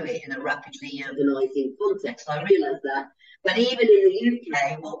to do it in a rapidly urbanising context, I realise that. But even in the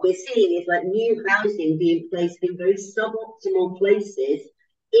UK, what we're seeing is like new housing being placed in very suboptimal places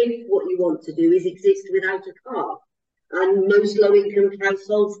if what you want to do is exist without a car. And most low-income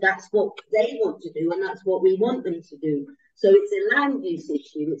households, that's what they want to do, and that's what we want them to do. So it's a land use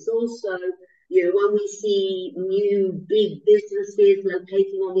issue. It's also, when we see new big businesses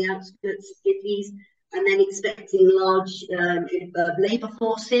locating on the outskirts of cities, and then expecting large labour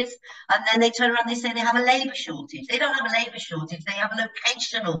forces, and then they turn around and they say they have a labour shortage. They don't have a labour shortage, they have a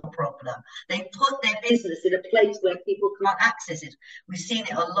locational problem. They put their business in a place where people can't access it. We've seen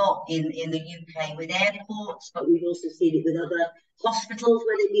it a lot in the UK with airports, but we've also seen it with other hospitals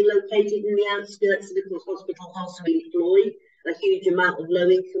where they've been located in the outskirts, because hospitals also employ a huge amount of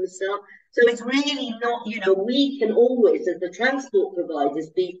low-income staff. So it's really not, we can always, as the transport providers,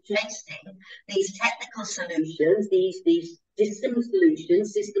 be chasing these technical solutions, these system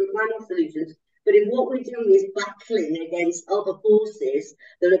solutions, system planning solutions. But if what we're doing is battling against other forces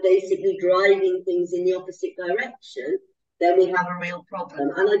that are basically driving things in the opposite direction, then we have a real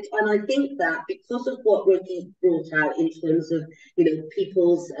problem. And I think that because of what Rocky brought out in terms of,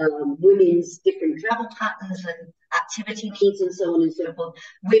 people's, women's different travel patterns and activity needs and so on and so forth,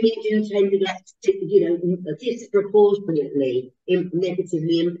 women do tend to get, disproportionately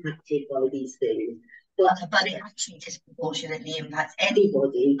negatively impacted by these things. But it actually disproportionately impacts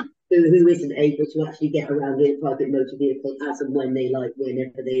anybody who isn't able to actually get around in a private motor vehicle as and when they like,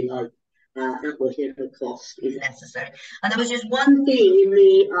 whenever they like. At whatever cost is necessary. And there was just one thing in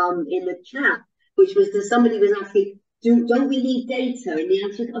the chat, which was that somebody was asking, don't we need data? And the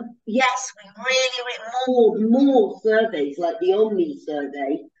answer is, yes, we really more surveys like the Omni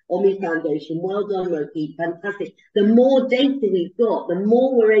survey, Omni Foundation. Well done, Rocky, fantastic. The more data we've got, the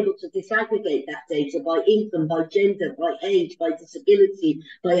more we're able to disaggregate that data by income, by gender, by age, by disability,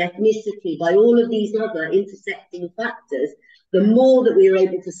 by ethnicity, by all of these other intersecting factors. The more that we are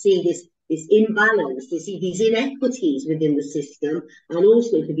able to see this imbalance, to see these inequities within the system, and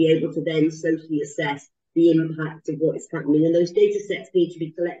also to be able to then socially assess the impact of what is happening. And those data sets need to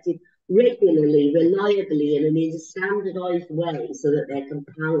be collected regularly, reliably, and in a standardized way so that they're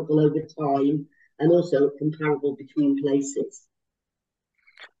comparable over time and also comparable between places.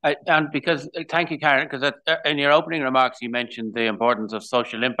 Thank you, Karen, because in your opening remarks, you mentioned the importance of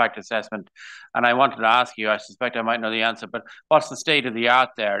social impact assessment. And I wanted to ask you, I suspect I might know the answer, but what's the state of the art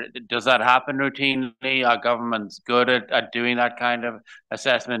there? Does that happen routinely? Are governments good at doing that kind of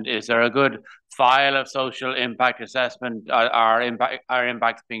assessment? Is there a good file of social impact assessment? Are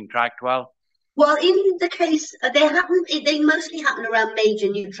impacts being tracked well? Well, in the case, they mostly happen around major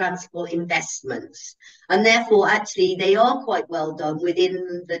new transport investments. And therefore, actually, they are quite well done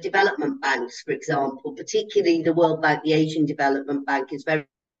within the development banks, for example, particularly the World Bank, the Asian Development Bank is very,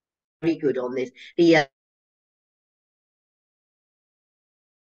 very good on this. The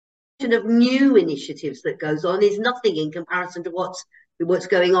of new initiatives that goes on is nothing in comparison to what's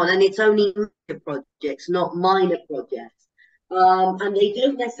going on. And it's only major projects, not minor projects. And they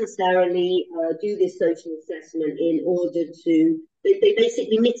don't necessarily do this social assessment in order to, they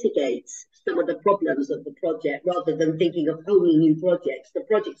basically mitigate some of the problems of the project rather than thinking of wholly new projects. The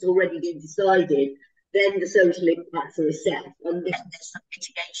project's already been decided, then the social impacts are assessed, and then there's some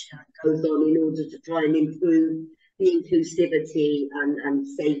mitigation that goes on in order to try and improve the inclusivity and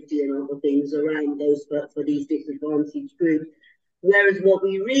safety and other things around those for these disadvantaged groups. Whereas what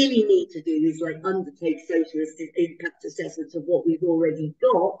we really need to do is like undertake social impact assessments of what we've already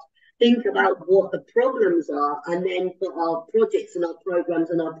got, think about what the problems are, and then put our projects and our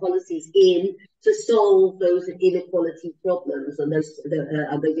programs and our policies in to solve those inequality problems and those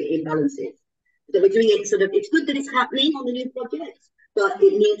imbalances. So we're doing it sort of, it's good that it's happening on the new projects, but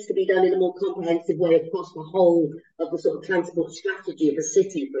it needs to be done in a more comprehensive way across the whole of the sort of transport strategy of a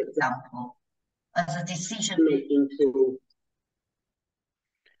city, for example, as a decision-making tool.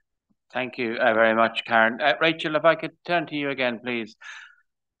 Thank you very much, Karen. Rachel, if I could turn to you again, please.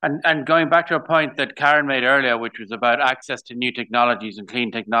 And going back to a point that Karen made earlier, which was about access to new technologies and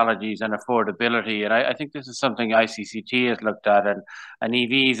clean technologies and affordability. And I think this is something ICCT has looked at, and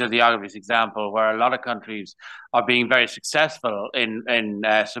EVs are the obvious example where a lot of countries are being very successful in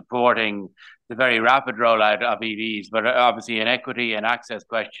supporting the very rapid rollout of EVs. But obviously an equity and access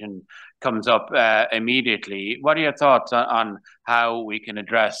question comes up immediately. What are your thoughts on how we can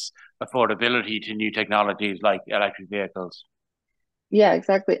address affordability to new technologies like electric vehicles? Yeah,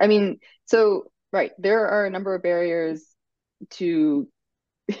 exactly. I mean, so, right, there are a number of barriers to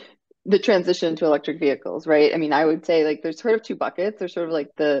the transition to electric vehicles, right? I mean, I would say like there's sort of two buckets. There's sort of like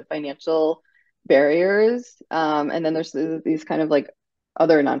the financial barriers, and then there's these kind of like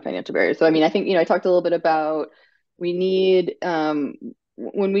other non-financial barriers. So, I mean, I think, I talked a little bit about we need,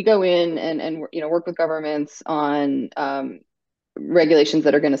 when we go in and work with governments on regulations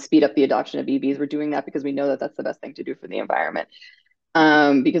that are going to speed up the adoption of EVs, we're doing that because we know that that's the best thing to do for the environment.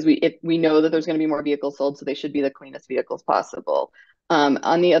 Because we know that there's going to be more vehicles sold, so they should be the cleanest vehicles possible.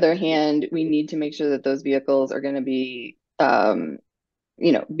 On the other hand, we need to make sure that those vehicles are going to be,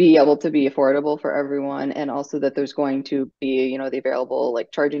 be able to be affordable for everyone, and also that there's going to be, the available like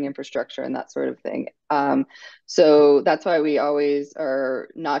charging infrastructure and that sort of thing. So that's why we always are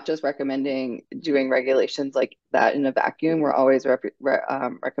not just recommending doing regulations like that in a vacuum. We're always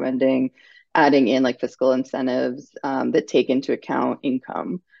recommending adding in like fiscal incentives that take into account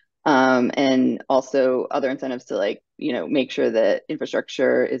income, and also other incentives to like, make sure that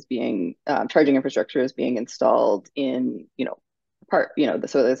infrastructure is being, charging infrastructure is being installed in,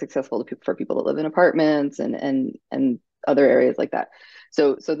 so that it's accessible for people that live in apartments and other areas like that.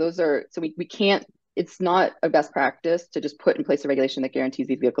 So we can't, it's not a best practice to just put in place a regulation that guarantees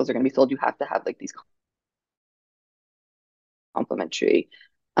these vehicles are going to be sold. You have to have like these complementary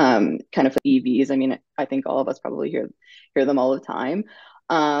kind of EVs. I mean, I think all of us probably hear them all the time.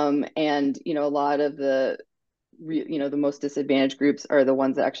 And, a lot of the most disadvantaged groups are the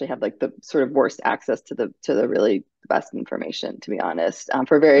ones that actually have like the sort of worst access to the really best information, to be honest,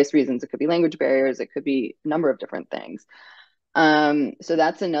 for various reasons. It could be language barriers. It could be a number of different things. So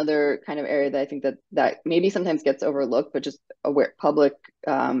that's another kind of area that I think that maybe sometimes gets overlooked, but just public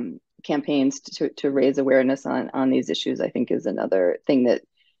campaigns to raise awareness on these issues, I think, is another thing that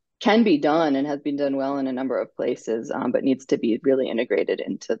can be done and has been done well in a number of places, but needs to be really integrated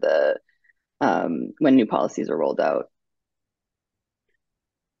into the when new policies are rolled out.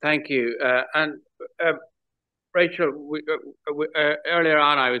 Thank you. And Rachel, earlier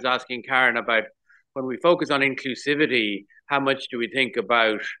on, I was asking Karen about when we focus on inclusivity, how much do we think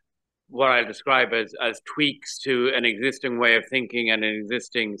about what I describe as tweaks to an existing way of thinking and an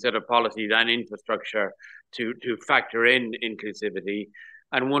existing set of policies and infrastructure to factor in inclusivity?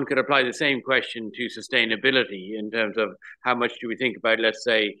 And one could apply the same question to sustainability in terms of how much do we think about, let's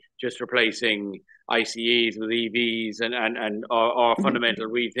say, just replacing ICEs with EVs or fundamental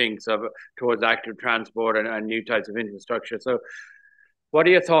rethinks towards active transport and new types of infrastructure. So what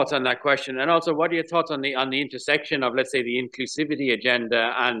are your thoughts on that question? And also, what are your thoughts on the intersection of, let's say, the inclusivity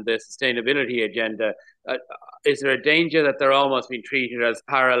agenda and the sustainability agenda? Is there a danger that they're almost being treated as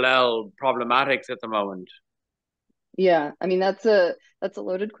parallel problematics at the moment? Yeah, I mean that's a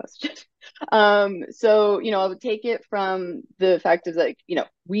loaded question. So I would take it from the fact of like,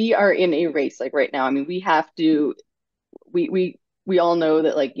 we are in a race like right now. I mean, we have to we all know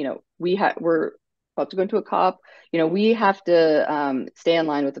that like, we're about to go into a COP. We have to stay in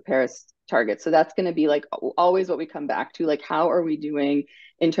line with the Paris targets. So that's going to be like always what we come back to, like how are we doing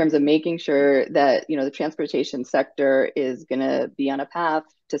in terms of making sure that, the transportation sector is going to be on a path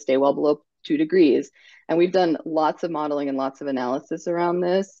to stay well below 2 degrees. And we've done lots of modeling and lots of analysis around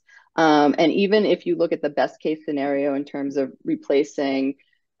this. And even if you look at the best case scenario in terms of replacing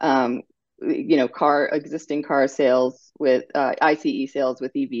existing car sales with ICE sales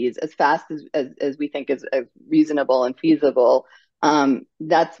with EVs as fast as we think is reasonable and feasible,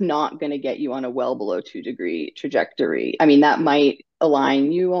 that's not going to get you on a well below 2 degree trajectory. I mean, that might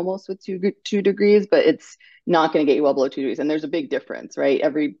align you almost with 2 degrees, but it's not going to get you well below 2 degrees. And there's a big difference, right?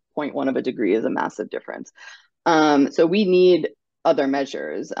 Every 0.1 of a degree is a massive difference. So we need other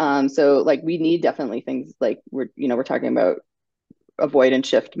measures. So like we need definitely things like we're talking about avoid and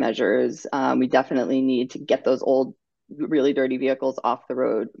shift measures. We definitely need to get those old, really dirty vehicles off the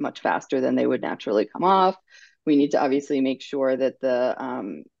road much faster than they would naturally come off. We need to obviously make sure that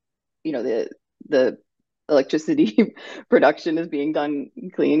the electricity production is being done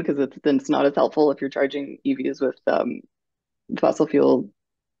clean, because it's not as helpful if you're charging EVs with fossil fuel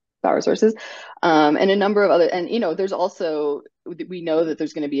power sources, and a number of other, and there's also, we know that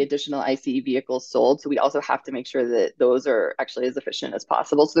there's going to be additional ICE vehicles sold, so we also have to make sure that those are actually as efficient as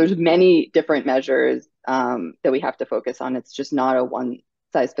possible. So there's many different measures that we have to focus on. It's just not a one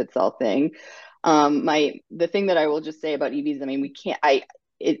size fits all thing. The thing that I will just say about EVs, I mean,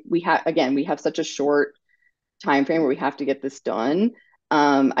 we have such a short time frame where we have to get this done.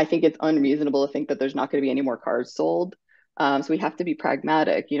 I think it's unreasonable to think that there's not going to be any more cars sold. So we have to be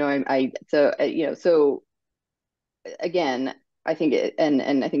pragmatic, so again, I think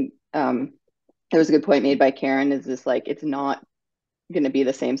I think there was a good point made by Karen, is this like, it's not going to be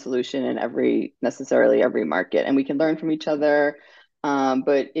the same solution in necessarily every market, and we can learn from each other.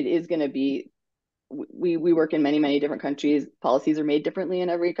 But it is going to be, we work in many, many different countries. Policies are made differently in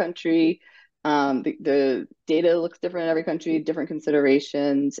every country. The data looks different in every country, different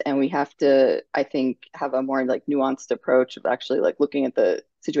considerations, and we have to, I think, have a more like nuanced approach of actually like looking at the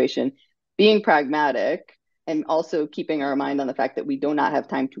situation, being pragmatic, and also keeping our mind on the fact that we do not have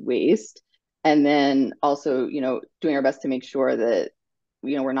time to waste, and then also doing our best to make sure that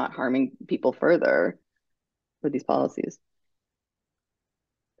we're not harming people further with these policies.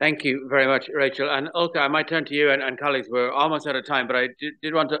 Thank you very much, Rachel. And Ulka, I might turn to you, and colleagues, we're almost out of time, but I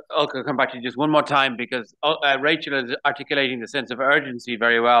did want to, Ulka, come back to you just one more time, because Rachel is articulating the sense of urgency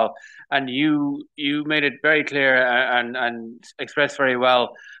very well. And you made it very clear and expressed very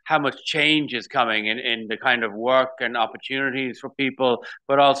well how much change is coming in the kind of work and opportunities for people,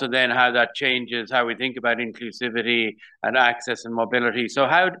 but also then how that changes how we think about inclusivity and access and mobility. So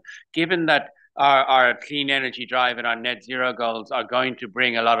given that our clean energy drive and our net zero goals are going to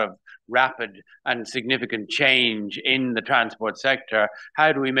bring a lot of rapid and significant change in the transport sector,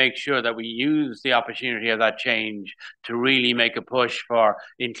 how do we make sure that we use the opportunity of that change to really make a push for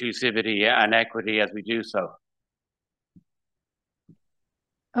inclusivity and equity as we do so?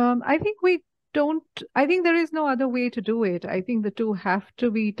 I think there is no other way to do it. I think the two have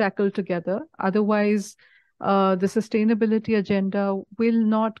to be tackled together. Otherwise, the sustainability agenda will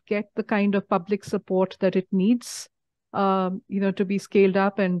not get the kind of public support that it needs, to be scaled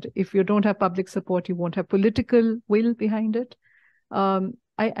up. And if you don't have public support, you won't have political will behind it.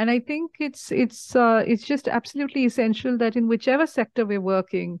 I think it's just absolutely essential that in whichever sector we're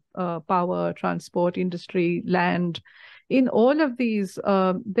working, power, transport, industry, land, in all of these,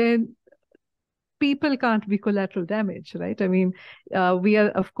 then people can't be collateral damage, right? I mean, we are,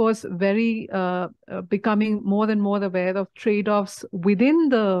 of course, very becoming more and more aware of trade-offs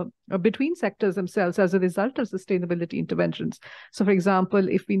between sectors themselves as a result of sustainability interventions. So, for example,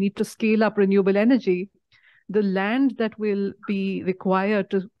 if we need to scale up renewable energy, the land that will be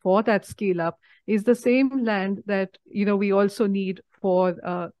required for that scale up is the same land that we also need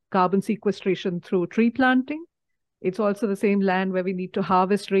for carbon sequestration through tree planting. It's also the same land where we need to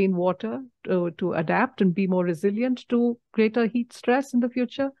harvest rainwater to adapt and be more resilient to greater heat stress in the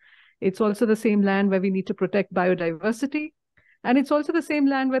future. It's also the same land where we need to protect biodiversity. And it's also the same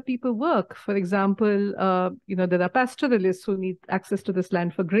land where people work. For example, there are pastoralists who need access to this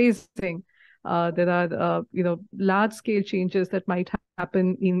land for grazing. There are, large-scale changes that might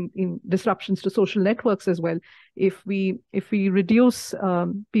happen in disruptions to social networks as well. If we reduce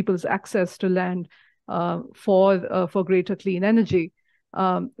people's access to land for greater clean energy,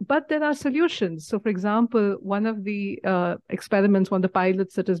 But there are solutions. So, for example, one of the experiments, one of the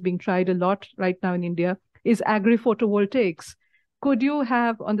pilots that is being tried a lot right now in India is agri-photovoltaics. Could you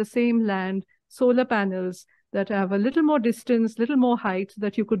have on the same land solar panels that have a little more distance, little more height, so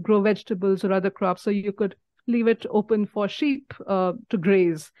that you could grow vegetables or other crops, so you could leave it open for sheep to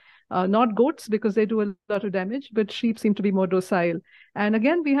graze? Not goats, because they do a lot of damage, but sheep seem to be more docile. And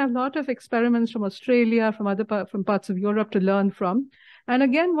again, we have a lot of experiments from Australia, from parts of Europe to learn from. And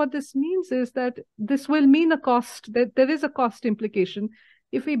again, what this means is that this will mean a cost, that there is a cost implication.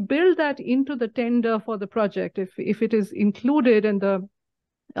 If we build that into the tender for the project, if it is included and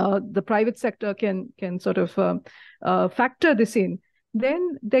the private sector can sort of factor this in,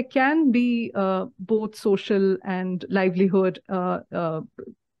 then there can be both social and livelihood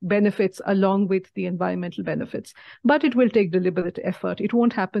benefits along with the environmental benefits. But it will take deliberate effort. It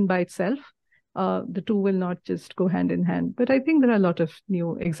won't happen by itself. The two will not just go hand in hand. But I think there are a lot of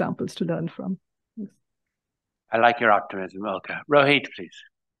new examples to learn from. Yes. I like your optimism, Ulka. Rohit, please.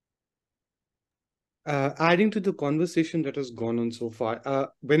 Adding to the conversation that has gone on so far,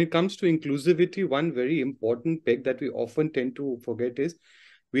 when it comes to inclusivity, one very important peg that we often tend to forget is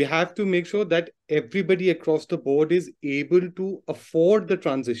we have to make sure that everybody across the board is able to afford the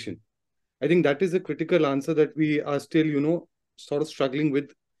transition. I think that is a critical answer that we are still, sort of struggling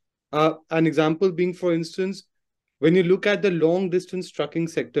with. An example being, for instance, when you look at the long distance trucking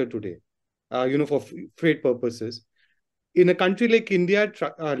sector today, for freight purposes, in a country like India,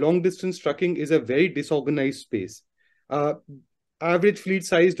 long distance trucking is a very disorganized space. Average fleet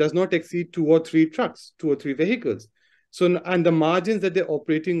size does not exceed 2 or 3 trucks, 2 or 3 vehicles. So, and the margins that they're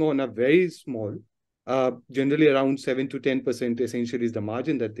operating on are very small, generally around 7 to 10% essentially is the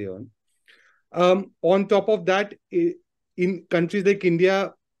margin that they earn. On top of that, in countries like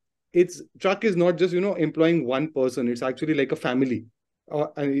India, truck is not just, employing one person. It's actually like a family.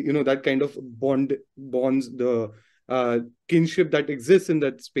 And, that kind of bonds the kinship that exists in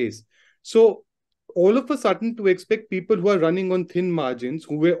that space. So all of a sudden, to expect people who are running on thin margins,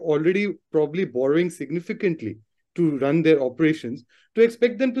 who were already probably borrowing significantly to run their operations, to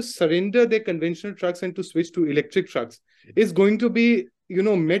expect them to surrender their conventional trucks and to switch to electric trucks is going to be,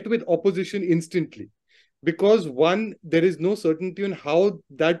 met with opposition instantly. Because one, there is no certainty on how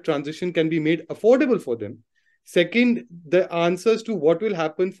that transition can be made affordable for them. Second, the answers to what will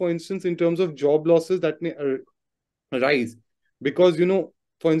happen, for instance, in terms of job losses that may arise. Because,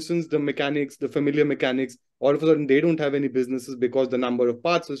 for instance, the mechanics, the familiar mechanics, all of a sudden they don't have any businesses because the number of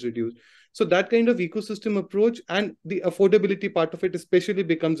parts is reduced. So that kind of ecosystem approach and the affordability part of it especially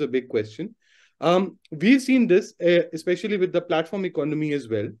becomes a big question. We've seen this, especially with the platform economy as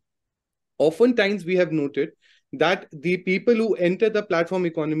well. Oftentimes, we have noted that the people who enter the platform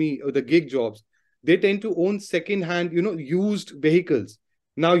economy or the gig jobs, they tend to own second-hand, used vehicles.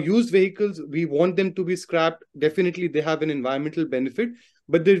 Now, used vehicles, we want them to be scrapped. Definitely, they have an environmental benefit.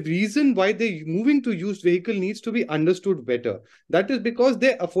 But the reason why they're moving to used vehicle needs to be understood better. That is because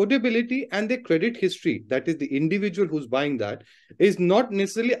their affordability and their credit history, that is the individual who's buying that, is not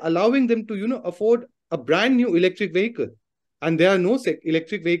necessarily allowing them to, afford a brand new electric vehicle. And there are no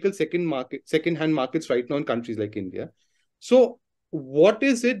electric vehicle second-hand markets right now in countries like India. So what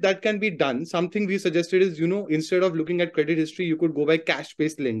is it that can be done? Something we suggested is, instead of looking at credit history, you could go by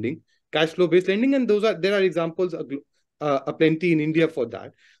cash-based lending, cash flow-based lending. And there are examples aplenty in India for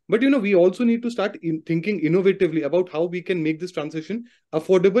that. But, we also need to start thinking innovatively about how we can make this transition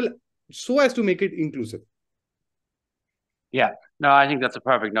affordable so as to make it inclusive. Yeah, no, I think that's a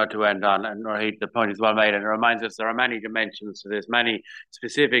perfect note to end on. And Rohit, the point is well made. And it reminds us there are many dimensions to this, many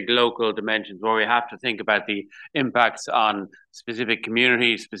specific local dimensions where we have to think about the impacts on specific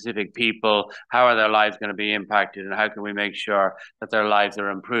communities, specific people. How are their lives going to be impacted? And how can we make sure that their lives are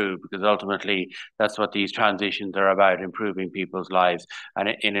improved? Because ultimately, that's what these transitions are about, improving people's lives and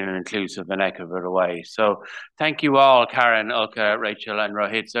in an inclusive and equitable way. So thank you all, Karen, Ulka, Rachel, and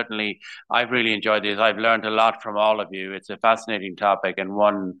Rohit. Certainly, I've really enjoyed this. I've learned a lot from all of you. It's a fascinating topic and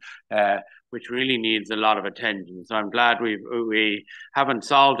one which really needs a lot of attention. So I'm glad we haven't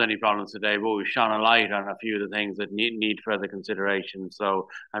solved any problems today, but we've shone a light on a few of the things that need further consideration. So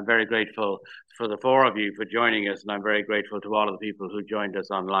I'm very grateful for the 4 of you for joining us, and I'm very grateful to all of the people who joined us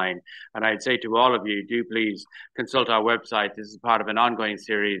online. And I'd say to all of you, do please consult our website. This is part of an ongoing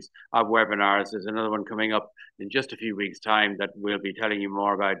series of webinars. There's another one coming up in just a few weeks' time that we'll be telling you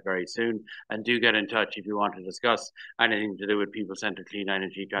more about very soon. And do get in touch if you want to discuss anything to do with people-centered clean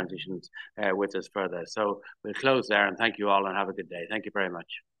energy transitions with us further. So we'll close there, and thank you all and have a good day. Thank you very much.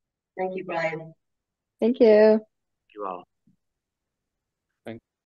 Thank you, Brian. Thank you. Thank you all.